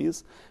 financat, ekonomisë,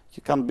 që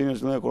kanë të bëjnë me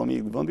zhvillimin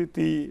ekonomik të vendit,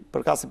 i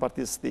përkasin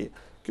partisë së tij.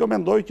 Kjo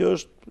mendoj që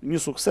është një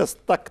sukses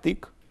taktik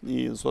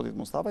i zotit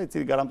Mustafa, i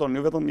cili garanton jo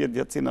vetëm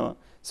mjetëdhënësi në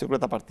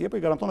sigurisht partia, por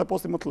i garanton edhe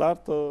postin më të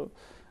lartë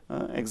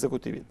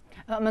ekzekutivit.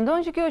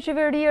 Mendojnë që kjo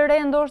qeveri e re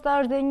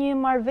ndoshta është dhe një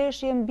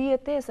marrëveshje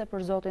mbijetese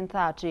për zotin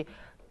Thaçi.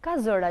 Ka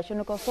zëra që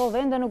në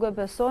Kosovë ende nuk e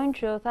besojnë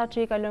që Thaçi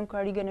i ka lënë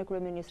karrigën e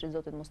kryeministrit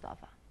zotit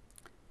Mustafa.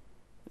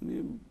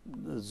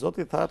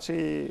 Zoti Thaçi,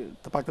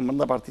 të paktën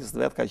brenda partisë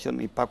vet, ka qenë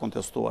i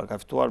pakontestuar, ka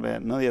fituar me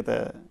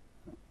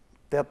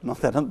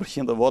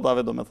 98-99% të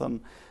votave, domethënë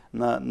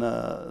në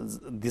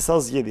disa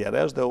zgjedhje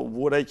rresh, dhe u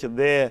vure që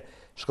dhe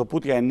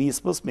shkëputja e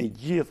nismës me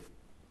gjithë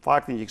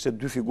faktin që kishte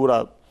 2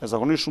 figura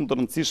zakonisht shumë të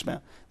rëndësishme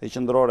dhe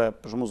qendrore,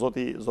 për shembull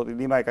zoti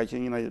Limaj ka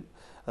qenë një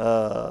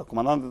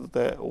komandantët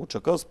e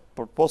UÇK-s,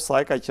 por post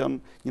saj ka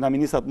qenë një nga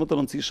ministrat më të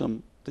rëndësishëm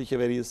të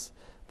qeverisë.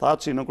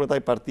 Thaçi në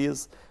kryetari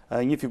partisë,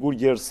 një figurë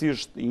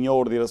gjerësisht i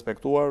njohur dhe i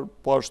respektuar,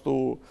 po ashtu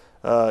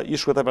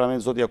ish kryetari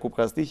parlamentit zoti Jakub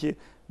Krasniqi,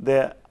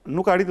 dhe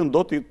nuk arritën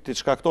dot të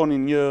shkaktonin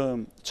një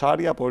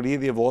çarje apo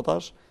rrjedhje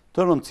votash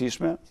të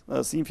rëndësishme,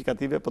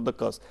 signifikative për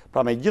PDK-s.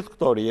 Pra me gjithë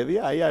këto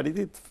rrjedhje, ai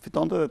arriti të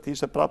fitonte dhe të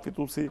ishte prapë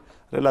fituesi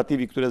relativ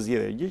i këtyre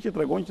zgjedhjeve. Gjë që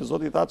tregon që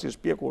zoti Thaçi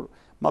është pjekur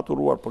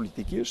maturuar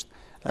politikisht,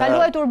 Ka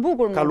luajtur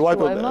bukur, ka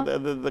luajtur,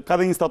 ka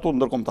dhe një statut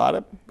ndërkombëtare,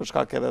 për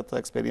shkak edhe të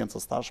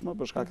eksperiencës tashme,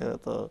 për shkak edhe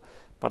të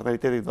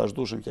partneritetit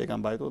vazhdueshëm që e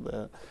kanë mbajtur dhe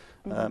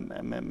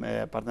me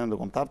partnerët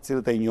ndërkombëtar,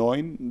 cilët e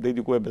njohin, deri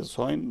diku e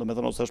besojnë,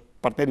 domethënë ose është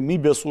partneri më i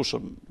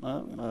besueshëm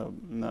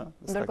në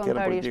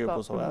sfera politike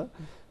kosovare.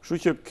 Kështu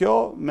që kjo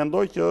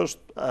mendoj që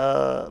është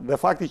dhe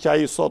fakti që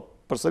ai sot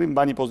përsëri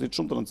mban një pozitë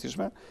shumë të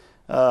rëndësishme,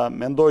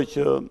 mendoj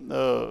që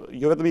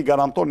jo vetëm i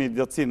garanton një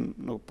lehtësinë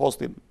në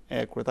postin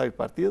e kryetarit të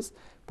partisë,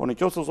 por në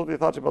qoftë se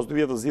zoti Thaçi pas 2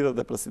 vjetë zgjidhet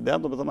dhe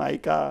president, domethënë ai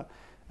ka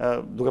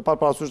duke parë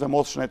parasysh në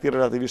moshën e tij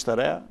relativisht të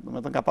re,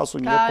 domethënë ka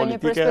pasur një jetë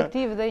politike, një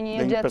perspektivë dhe një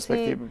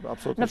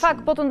gjatësi. Në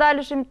fakt, po të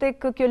ndaleshim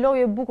tek kjo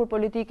lojë e bukur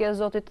politike e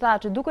zotit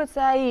Thaçi, duket se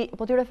ai,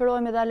 po t'i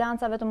referohemi edhe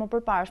aleancave të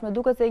mëparshme,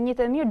 duket se e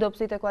njihte mirë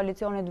dobësitë e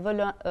koalicionit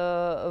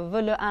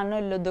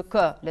VLAN-LDK,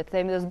 le të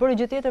themi, dhe s'bëri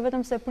gjë tjetër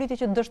vetëm se priti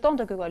që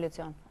dështonte ky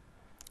koalicion.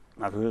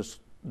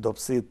 Natyrisht,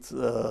 dobësitë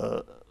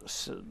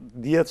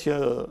dihet që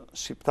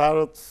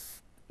shqiptarët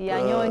ja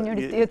njohin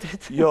njëri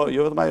tjetrit. Jo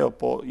vetëm ajo,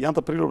 po janë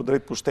të prirur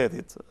drejt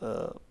pushtetit.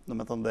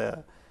 Domethënë dhe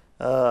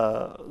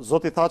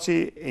zoti Thaçi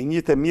e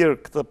njihte mirë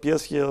këtë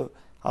pjesë që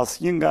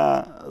asnjë nga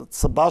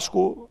së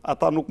bashku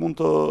ata nuk mund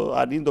të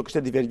arrin, do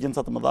kishte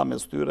divergjenca të mëdha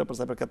mes tyre për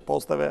sa i përket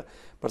posteve,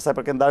 për sa i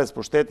përket ndarjes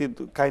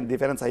pushtetit, ka një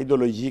diferenca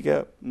ideologjike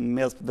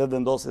mes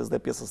vendosjes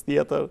dhe pjesës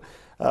tjetër.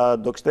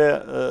 Do kishte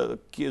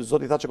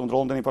zoti Thaçi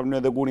kontrollonte në një farë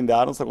mënyrë edhe gurin dhe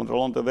arën, sa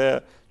kontrollonte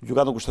edhe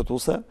gjykatën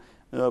kushtetuese,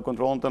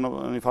 kontrollonte në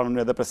një farë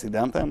mënyrë edhe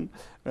presidenten,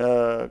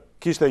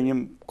 kishte një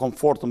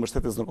komfort të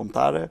mbështetjes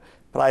ndërkombëtare,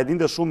 pra e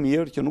dinte shumë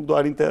mirë që nuk do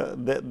arrinte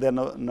dhe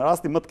në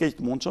rastin më të keq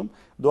të mundshëm,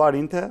 do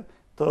arrinte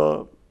të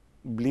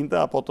blinte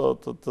apo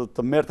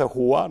të merrte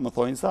hua, në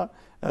thonjsa,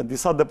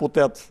 disa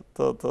deputet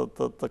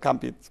të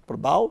kampit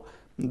përballë,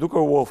 duke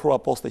u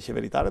ofruar poste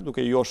qeveritare,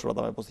 duke joshur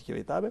ata me poste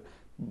qeveritare,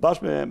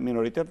 bashkë me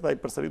minoritetet, ai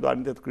përsëri do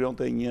arrinte të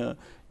krijonte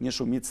një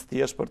shumicë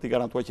thjesht për t'i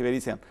garantuar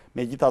qeverisjen.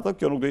 Megjithatë,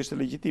 kjo nuk do ishte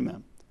legjitime.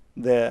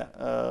 Dhe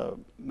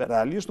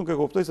realisht nuk e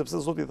kuptoj sepse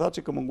zoti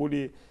Thaçi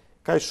këmbënguli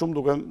kaq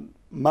shumë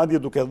madje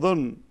duke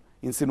dhënë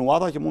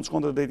insinuata që mund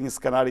shkonte drejt një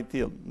skenari të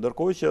tillë,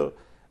 ndërkohë që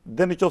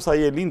dhe nëse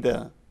ai e linte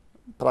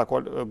pra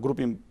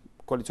grupin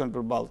koalicionit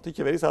përballë të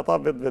qeverisë, ata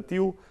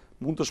vetvetiu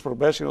mund të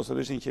shpërbeshin ose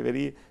do ishin një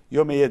qeveri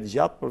jo me jetë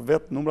gjatë, për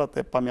vetë numrat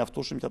e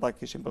pamjaftueshëm që ata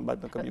kishin për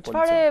mbajtjen e këtij koalicioni.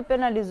 Çfarë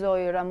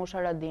penalizoi Ramush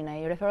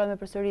Haradinaj? Referohemi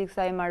përsëri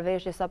kësaj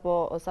marrëveshje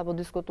sapo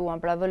diskutuan,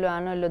 pra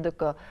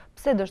VLAN-LDK.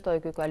 Pse dështoi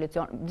ky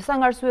koalicion? Disa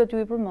nga arsyet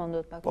ju i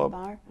përmendët pak më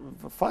parë.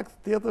 Fakt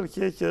tjetër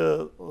që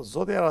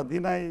zoti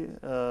Haradinaj,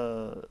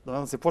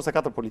 domethënë si forca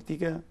katër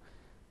politike,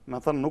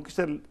 më thënë nuk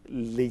kishte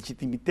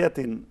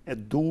legitimitetin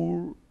e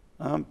dur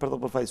për të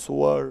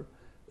përfaqësuar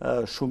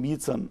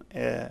shumicën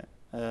e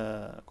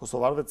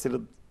kosovarëve,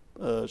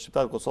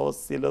 shqiptarët e Kosovës,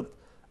 cilët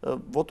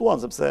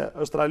votuan, sepse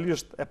është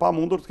realisht e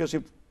pamundur të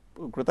kesh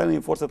kryetarin e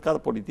një force të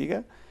katër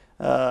politike,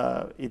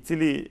 i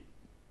cili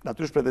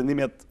natyrisht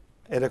pretendimet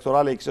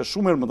elektorale i kishte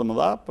shumë më të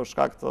mëdha për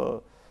shkak të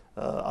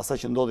asaj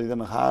që ndodhi dhe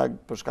në Hag,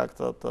 për shkak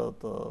të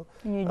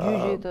një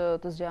gjyqi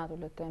të zgjatur,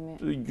 le të themi.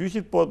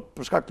 Gjyqit, po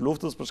për shkak të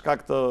luftës, për shkak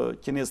të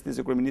qenies së tij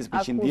si kryeminist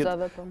për 100 ditë,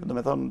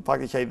 domethënë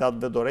fakti që ai dha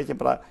vetë dorëheqjen,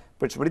 pra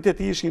përçmëritë e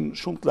tij ishin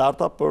shumë të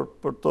larta për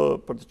të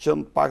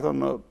qenë paktën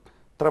në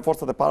 3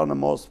 forcat e para në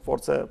mos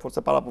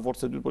force para apo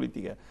force 2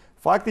 politike.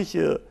 Fakti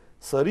që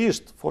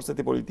sërish forcat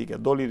e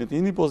politike dolin në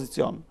një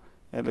pozicion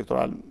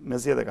elektoral me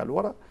zgjedhjet e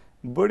kaluara,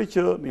 bëri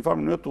që në një farë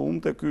mënyrë të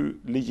humbte ky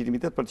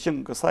legitimitet për të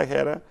qenë kësaj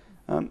here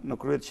në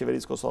krye të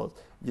qeverisë Kosovës.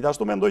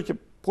 Gjithashtu mendoj që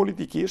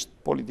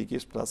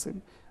politikisht flasim,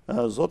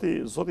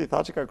 zoti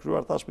Thaçi ka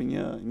krijuar tashmë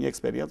një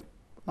eksperiencë,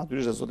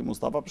 natyrisht e zoti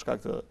Mustafa për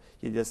shkak të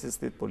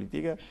ligjësisë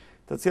politike,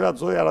 të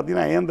cilat zoti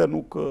Haradinaj ende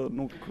nuk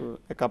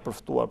e ka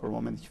përftuar për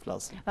momentin që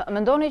flasim.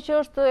 Mendoni që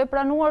është e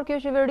pranuar kjo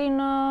qeveri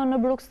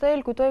në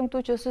Bruksel? Kujtojmë këtu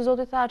që si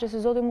zoti Thaçi, si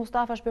zoti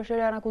Mustafa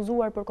shpeshherë janë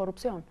akuzuar për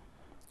korrupsion.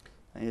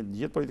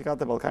 Gjithë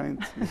politikanët e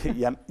Ballkanit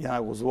janë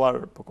akuzuar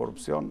për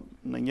korrupsion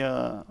në një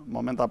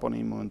moment apo në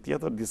një moment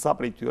tjetër, disa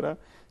prej tyre,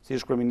 si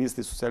është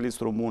kryeministi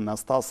socialist rumun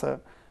Nastase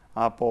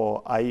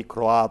apo ai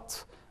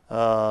kroat,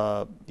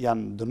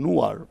 janë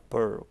dënuar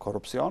për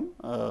korrupsion,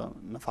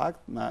 në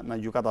fakt, në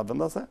gjykata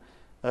vendase.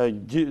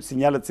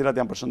 Sinjalet cilat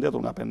janë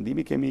përshëndetur nga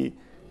pendimi, kemi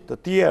të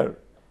tjerë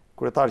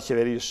kryetarë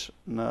qeverish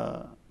në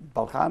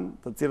Ballkan,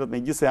 të cilët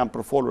megjithëse janë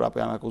përfolur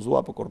apo janë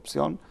akuzuar për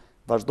korrupsion,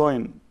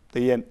 vazhdojnë të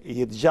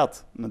jetë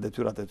gjatë në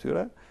detyrat e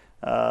tyre,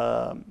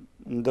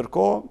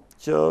 ndërkohë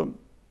që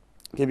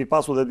kemi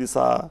pasur dhe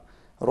disa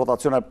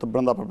rotacione të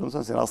brenda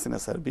përbërësën, si rastin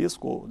e Serbisë,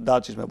 ku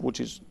Dačić me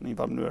Vučić në një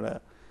farë mënyrë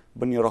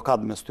bën një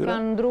rokad mes tyre.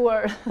 Kanë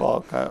ndruar. Po,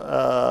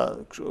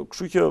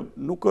 kështu që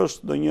nuk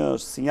është ndonjë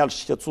sinjal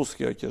shqetësues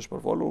kjo që është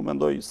përfolur,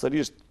 mendoj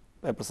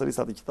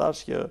përsëris atë që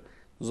thash që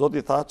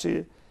zoti Thaçi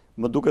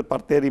më duket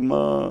partneri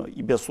më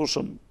i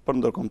besueshëm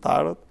për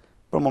ndërkombëtarët.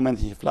 Për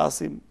momentin që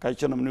flasim, ka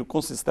qenë në mënyrë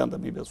konsistente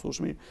më i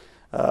besueshëm.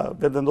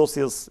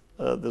 Vetëvendosjes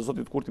dhe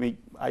zotit Kurti,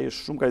 ai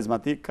është shumë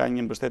karizmatik, ka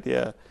një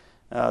mbështetje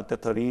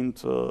të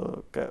rinjt,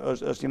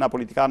 është një nga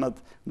politikanët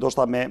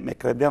ndoshta me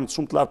kredencë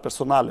shumë të lartë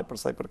personale,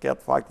 për sa i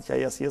përket faktit që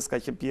ai asnjëherë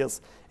ka qenë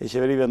pjesë e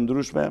qeverive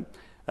ndryshme,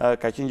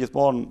 ka qenë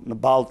gjithmonë në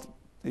ballë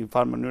në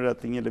farë mënyre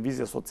të një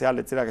lëvizje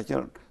sociale e cila ka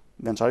qenë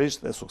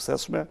vençarisht e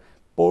suksesshme,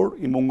 por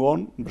i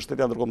mungon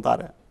mbështetja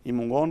ndërkombëtare. I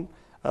mungon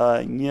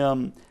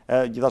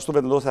gjithashtu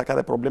vendosja ka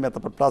dhe probleme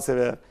të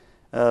përplasjeve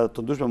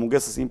të ndryshme,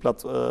 mungesës një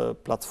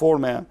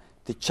platforme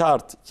të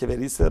qartë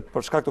qeverise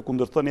për shkak të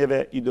kundërthënieve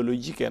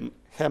ideologjike,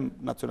 hem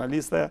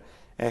nacionaliste,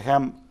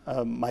 hem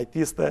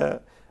majtiste,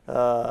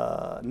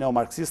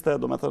 neomarksiste,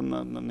 do me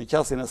thënë në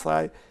qasjen e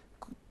saj,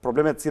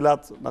 problemet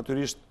cilat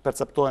natyrisht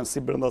perceptohen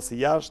si brenda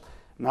si jashtë.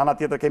 Në ana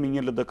tjetër kemi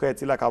një LDK e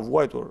cila ka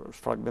vuajtur,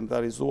 është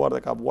fragmentarizuar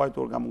dhe ka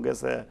vuajtur nga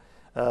mungese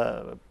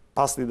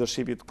pas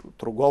leadershipit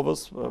të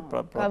Rrugovës.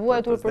 Ka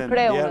vuajtur për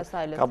kreun e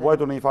saj. Ka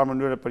vuajtur në një farë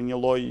mënyrë për një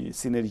lloj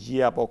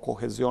sinergjie apo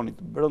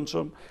kohezionit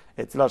brendshëm,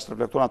 e cila është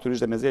reflektuar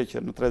natyrisht dhe me zgjedhje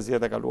që në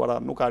 30 e kaluara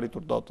nuk ka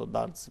arritur dot të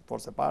dalë si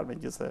forcë e parë,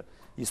 megjithëse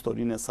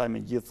historinë e saj me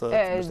gjithë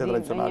mbështetjet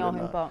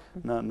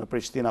tradicionale në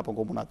Prishtinë apo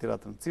komuna të tjera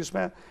të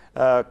rëndësishme.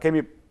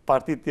 Kemi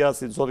partitë tjera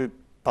si zotit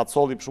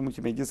Pacolli, për shumë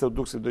që me gjithë se u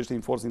duk si do ishte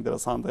një forcë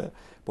interesante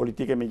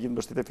politike me gjithë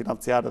mbështetje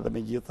financiare dhe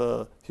me gjithë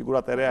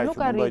figurat e reja që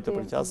mundoj të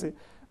përqasi.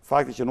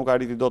 Fakti që nuk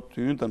arriti do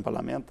të hynte në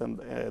parlament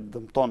e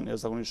dëmton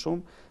jashtëzakonisht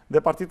shumë.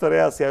 Dhe partitë të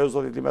reja si ajo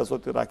zotit Lima e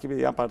zotit Rakipi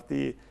janë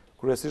parti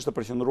kryesisht të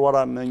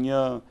përqendruara në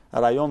një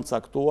rajon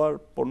caktuar,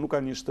 por nuk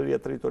kanë një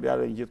shtërje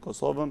territoriale në gjithë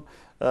Kosovën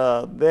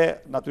dhe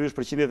natyrisht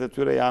përqindjet e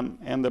tyre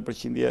janë ende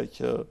përqindje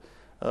që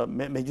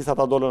megjithatë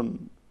ata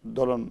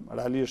dolën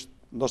realisht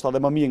ndoshta edhe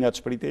më mirë nga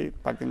çpritej,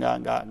 pakti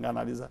nga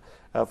analiza.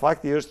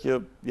 Fakti është që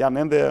janë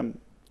ende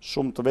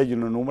shumë të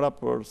vegjël në numra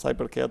për sa i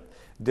përket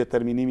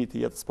determinimit të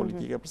jetës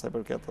politike, për sa i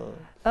përket.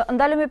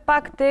 Ndalemi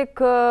pak tek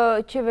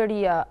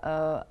qeveria.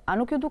 A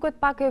nuk ju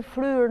duket pak e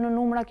fryrë në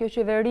numra kjo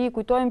qeveri?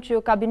 Kujtojmë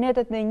që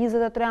kabinetet me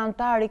 23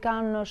 antar i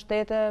kanë në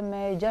shtete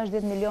me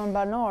 60 milion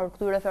banor.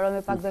 Këtu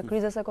referohemi pak dhe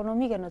krizës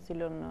ekonomike në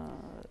cilën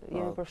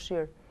jemi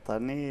përfshirë.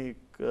 Tani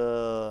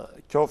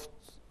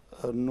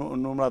qoftë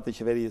numrat e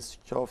qeverisë,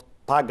 qoftë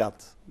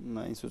pagat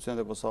në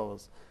institucionet e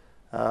Kosovës,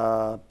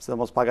 se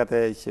mos pagat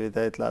e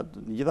qeverisë,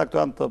 gjitha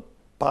këto janë të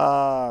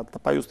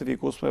pa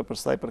justifikueshme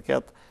për sa i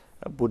përket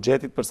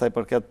buxhetit, për sa i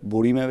përket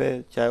burimeve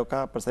që ajo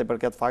ka, për sa i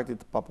përket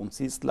faktit të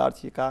papunësisë të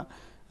lartë që i ka.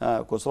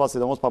 Kosova,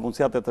 sidomos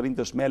papunësia të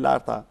rinjtë është më e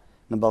larta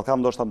në Ballkan,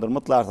 ndoshta ndër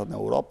më të lartat në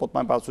Europë, po të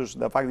marrim parasysh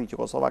dhe faktin që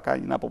Kosova ka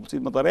një popullsi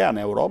më të reja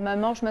në Europë. Me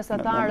moshë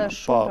mesatare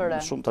shumë të re.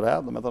 Shumë të re,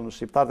 do të thënë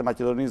shqiptarët e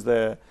Maqedonisë dhe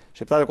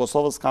shqiptarët e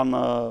Kosovës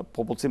kanë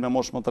popullsi me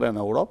moshë më të re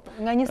në Europë.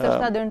 Nga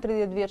 27 deri në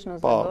 30 vjeç në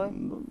zgjedhoj.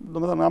 Do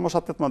të thënë nga mosha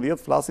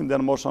 18 flasim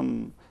deri në moshën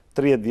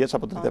 30 vjeç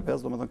apo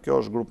 35, do të thënë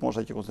kjo është grup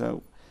mosha që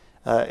konsiderohet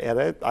e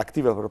re,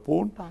 aktive për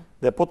punë,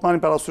 dhe po të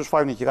marrim parasysh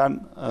faktin që kanë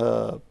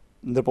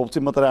ndër popullsi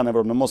më të reja në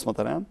Europë, me mos më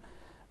të reja,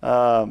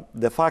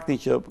 dhe faktin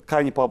që ka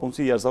një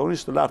papunësi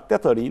jashtëzakonisht të lartë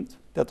të rinjt,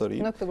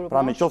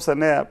 pra në qoftë se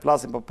ne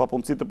flasim për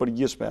papunësi të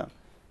përgjithshme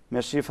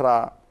me shifra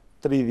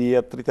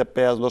 30,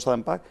 35, ndoshta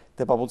edhe më pak,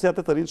 te papunësia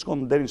të rinjt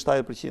shkon deri në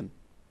 70%.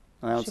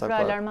 Shifra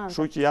alarmante.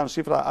 Kështu që janë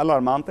shifra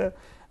alarmante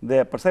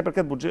dhe për sa i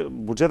përket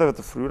buxheteve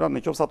të fryra,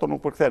 në qoftë se ato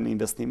nuk përkthehen në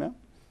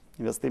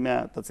investime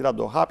të cilat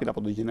do hapin apo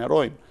do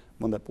gjenerojnë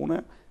vende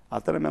pune,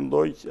 atëherë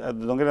mendoj që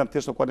do ngelen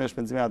thjesht në kuadrin e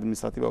shpenzimeve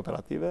administrative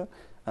operative,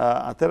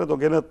 atëherë do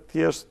ngelen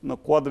thjesht në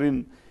kuadrin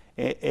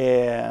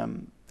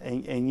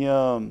e një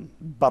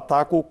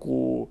bataku ku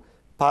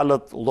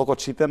palët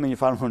llokoçiten në një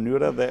farë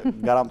mënyre dhe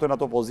garantojnë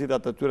ato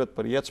pozitat e tyre të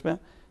përjetshme,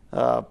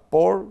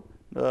 por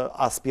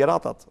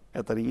aspiratat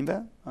e të rinjve,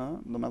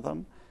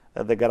 domethënë,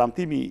 dhe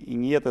garantimi i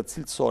një jete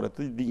cilësore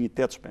të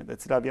dinjitetshme, e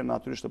cila vjen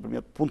natyrisht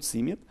nëpërmjet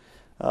punësimit,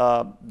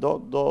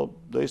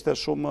 do ishte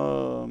shumë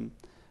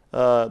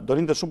do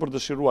rinte shumë për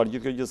dëshiruar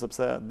gjithë kjo gjë,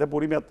 sepse dhe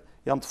burimet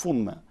janë të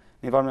fundme.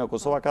 Në një farë mënyrë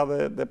Kosova ka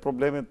dhe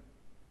probleme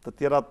të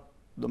tjera,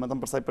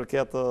 domethënë për sa i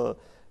përket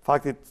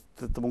faktit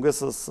të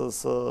mungesës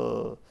së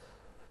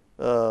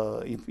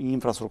një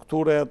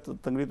infrastrukture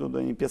të ngritur,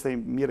 dhe një pjesë e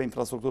mirë e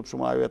infrastrukturë, për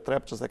shumë ajo e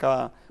trep, që se ka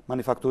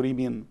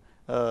manufakturimin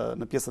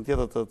në pjesën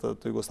tjetër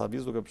të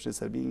Jugosllavisë, duke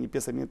përfshirë Serbinë, një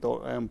pjesë e mirë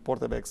e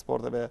importeve,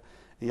 eksporteve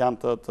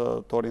janë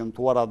të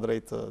orientuara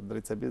drejt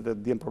Serbisë dhe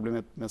ndjen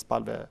problemet mes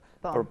palëve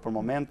për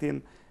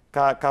momentin.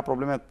 Ka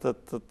probleme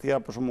të tjera,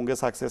 për shumë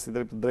mungesa aksesi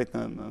drejt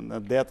në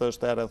detë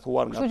është e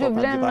rrethuar nga kështu që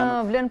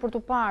vlen për të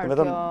parë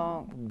kjo.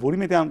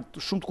 Burimet janë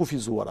shumë të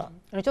kufizuara.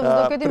 Në qoftë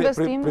do ketë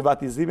investim,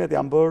 privatizimet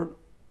janë bërë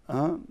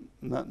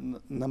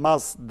në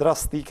masë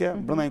drastike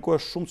brenda një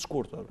kohe shumë të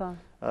shkurtër.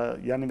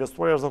 Janë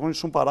investuar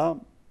jashtëzakonisht shumë para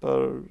për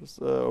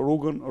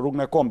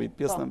rrugën e kombit,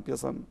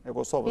 pjesën e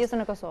Kosovës.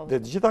 Dhe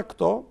të gjitha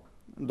këto,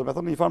 do me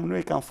thënë në një farë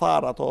mënyrë i kanë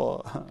tharë ato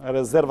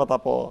rezervat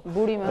apo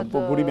burimet,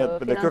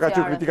 dhe kjo ka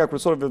qenë kritika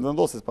kryesore e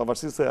vendvendosjes,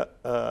 pavarësisht se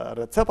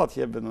recetat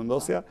që jep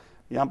vendendosja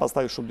janë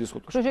pastaj shumë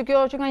diskutuar. Kështu që kjo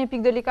që ka një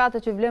pikë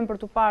delikate që vlen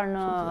për të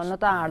parë në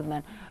të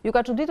ardhmen. Ju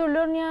ka çuditur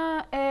lënia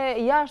e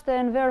jashtë e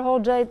Enver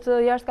Hoxhait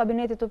jashtë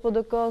kabinetit të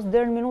PD-k-s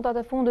deri në minutat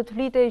e fundit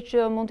flitej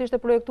që mund të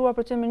ishte projektuar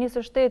për të qenë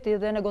ministër shteti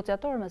dhe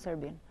negociator me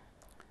Serbinë?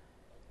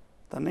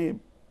 Tani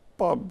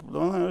po,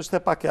 është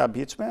e pak e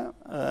habitshme,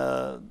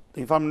 në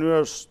një farë mënyrë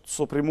është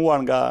suprimuar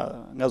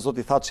nga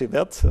zoti Thaçi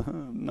vetë,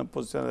 në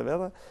pozicionet e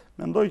veta.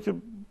 Mendoj që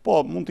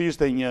po, mund të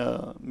ishte një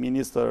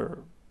ministër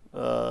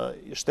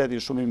shteti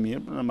shumë i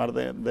mirë në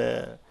marrëdhënie dhe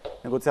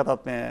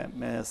negociatat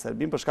me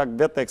Serbinë për shkak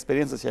vetë të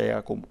eksperiencës që ai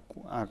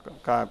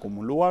ka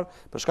akumuluar,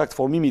 për shkak të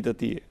formimit të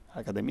tij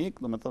akademik,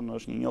 domethënë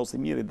është një njohës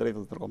i mirë i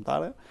drejtës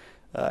ndërkombëtare,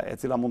 e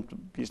cila mund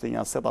të ishte një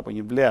aset apo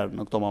një vlerë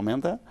në këto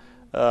momente.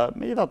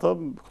 Megjithatë,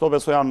 këto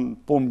besoj janë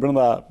punë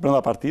brenda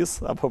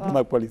partisë apo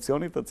brenda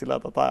koalicionit, të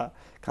cilat ata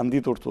kanë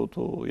ditur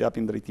të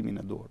japin drejtimin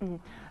e duhur.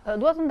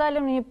 Dua të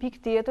ndalem në një pikë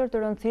tjetër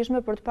të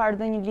rëndësishme për të parë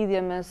dhe një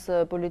lidhje mes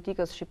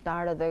politikës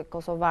shqiptare dhe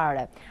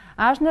kosovare.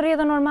 A është në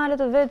rrjedhën normale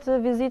të vetë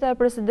vizita e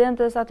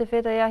presidentes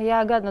Atifete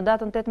Jahjagat në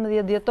datën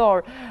 18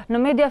 dhjetor? Në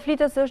media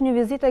flitet se është një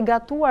vizitë e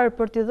gatuar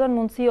për t'i dhënë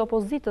mundësi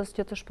opozitës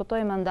që të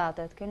shpëtojë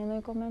mandatet. Keni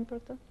ndonjë koment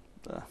për këtë?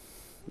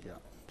 Ja,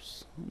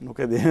 nuk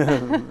e di.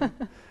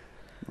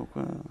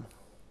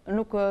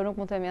 Nuk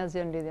mund të themi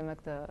asgjë në lidhje me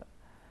këtë.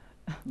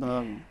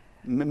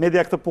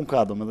 Media këtë punë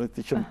ka, domethënë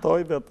të qëmtoj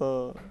dhe të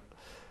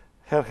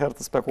herë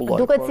të spekuloj.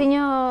 Duket si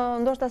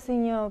ndoshta si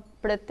një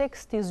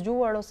pretekst i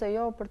zgjuar ose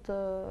jo për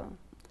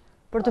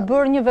të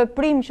bërë një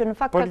veprim që në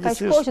fakt ka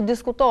kaq kohë që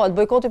diskutohet,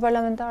 bojkoti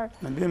parlamentar.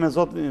 Mendimi me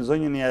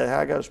zonjën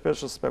Jahjaga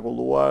shpesh është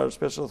spekuluar,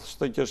 shpesh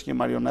është që është një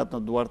marionet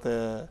në duart e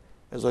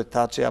Zojt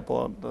Taçi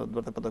apo në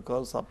duart e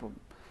PDK-s apo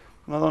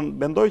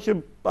mendoj që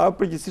ajo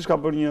përgjithsisht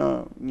ka bërë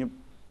një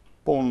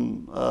punë,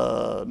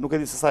 nuk e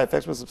di se sa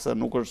efektshme sepse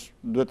nuk është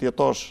duhet të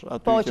jetosh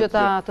aty po që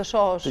të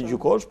shohësh. Të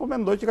gjykosh, po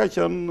mendoj që ka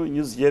qenë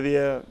një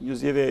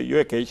zgjedhje jo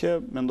e keqe,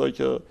 mendoj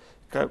që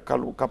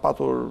ka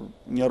patur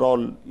një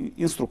rol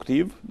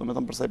instruktiv,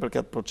 domethënë për sa i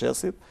përket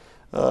procesit,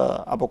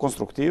 apo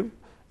konstruktiv.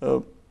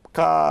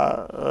 Ka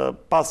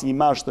pas një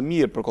imazh të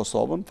mirë për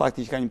Kosovën,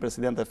 fakti që ka një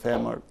presidente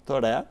femër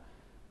të re,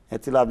 e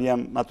cila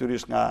vjen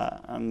natyrisht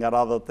nga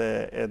radhët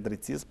e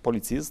drejtësisë,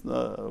 policisë,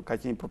 ka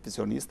qenë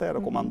profesioniste, e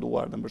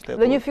rekomanduar dhe mbështetur.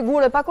 Dhe një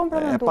figurë e pa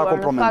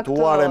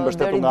kompromentuar, e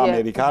mbështetur nga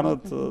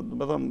amerikanët.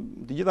 Domethënë,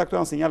 të gjitha këto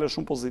janë sinjale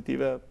shumë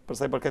pozitive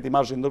për sa i përket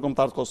imazhit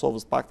ndërkombëtar të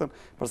Kosovës paktën,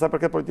 për sa i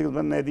përket politikës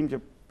vendit ne e dimë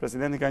që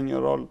presidenti ka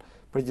një rol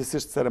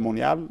përgjithsisht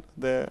ceremonial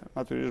dhe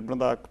natyrisht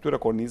brenda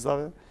këtyre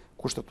kornizave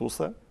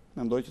kushtetuese,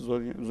 mendoj që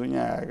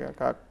zonja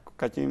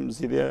ka qenë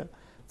zgjidhje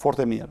fort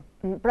e mirë.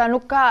 Pra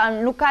nuk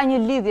ka një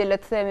lidhje, le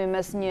të themi,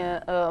 mes një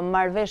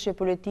marrëveshje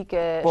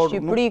politike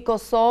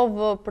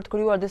Shqipëri-Kosovë për të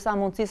krijuar disa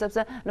mundësi,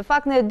 sepse në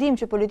fakt ne e dimë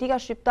që politika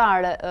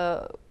shqiptare,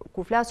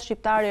 kur flas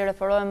shqiptari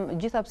referohem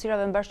gjithë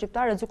hapësirave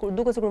mbarshqiptare,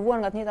 duket sikur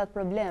vuan nga të njëjtat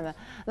probleme.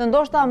 Dhe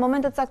ndoshta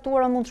momente të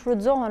caktuara mund të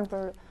shfrytëzohen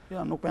për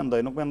Ja, nuk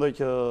mendoj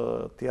që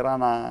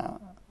Tirana,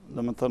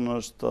 domethënë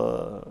është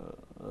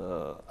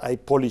ai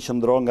poli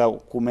qendror nga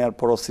ku merr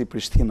porosi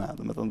Prishtina,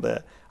 domethënë dhe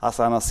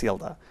Asana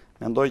sjellta.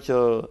 Mendoj që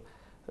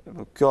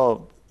kjo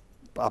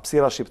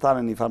hapësira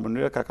shqiptare në një farë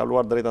mënyrë ka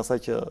kaluar drejt asaj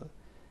që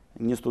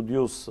një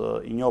studius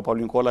i njohur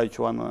Paulin Kola i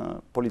quan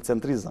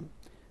policentrizëm.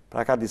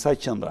 Pra ka disa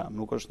qendra,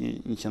 nuk është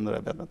një qendër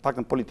e vetme.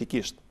 Paktën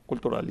politikisht,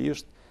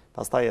 kulturalisht,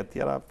 pastaj e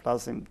tjera,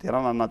 flasim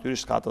Tirana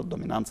natyrisht ka atë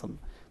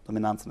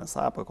dominancën e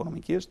saj apo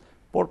ekonomikisht,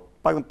 por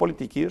paktën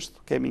politikisht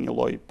kemi një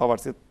lloj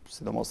pavarësisht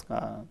sidomos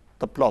nga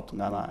të plot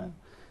nga ana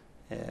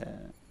e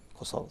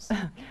Kosovës.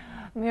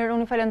 Mirë,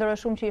 unë falenderoj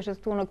shumë që ishit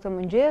këtu në këtë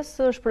mëngjes.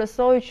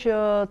 Shpresoj që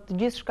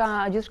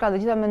gjithçka dhe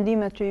gjitha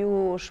mendimet që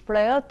ju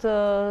shprehet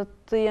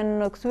të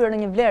jenë kthyer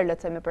në një vlerë, le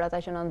të themi, për ata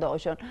që na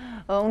ndoqën.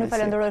 Unë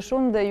falenderoj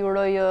shumë dhe ju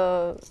uroj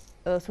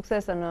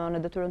suksese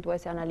në detyrën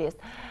tuaj si analist.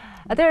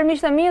 Atëherë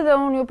miqtë e mi dhe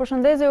unë ju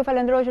përshëndes dhe ju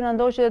falenderoj që na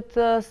ndoqët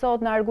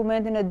sot në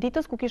argumentin e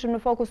ditës ku kishim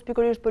në fokus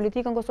pikërisht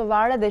politikën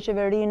kosovare dhe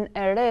qeverinë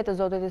e re të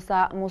zotit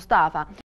Isa Mustafa.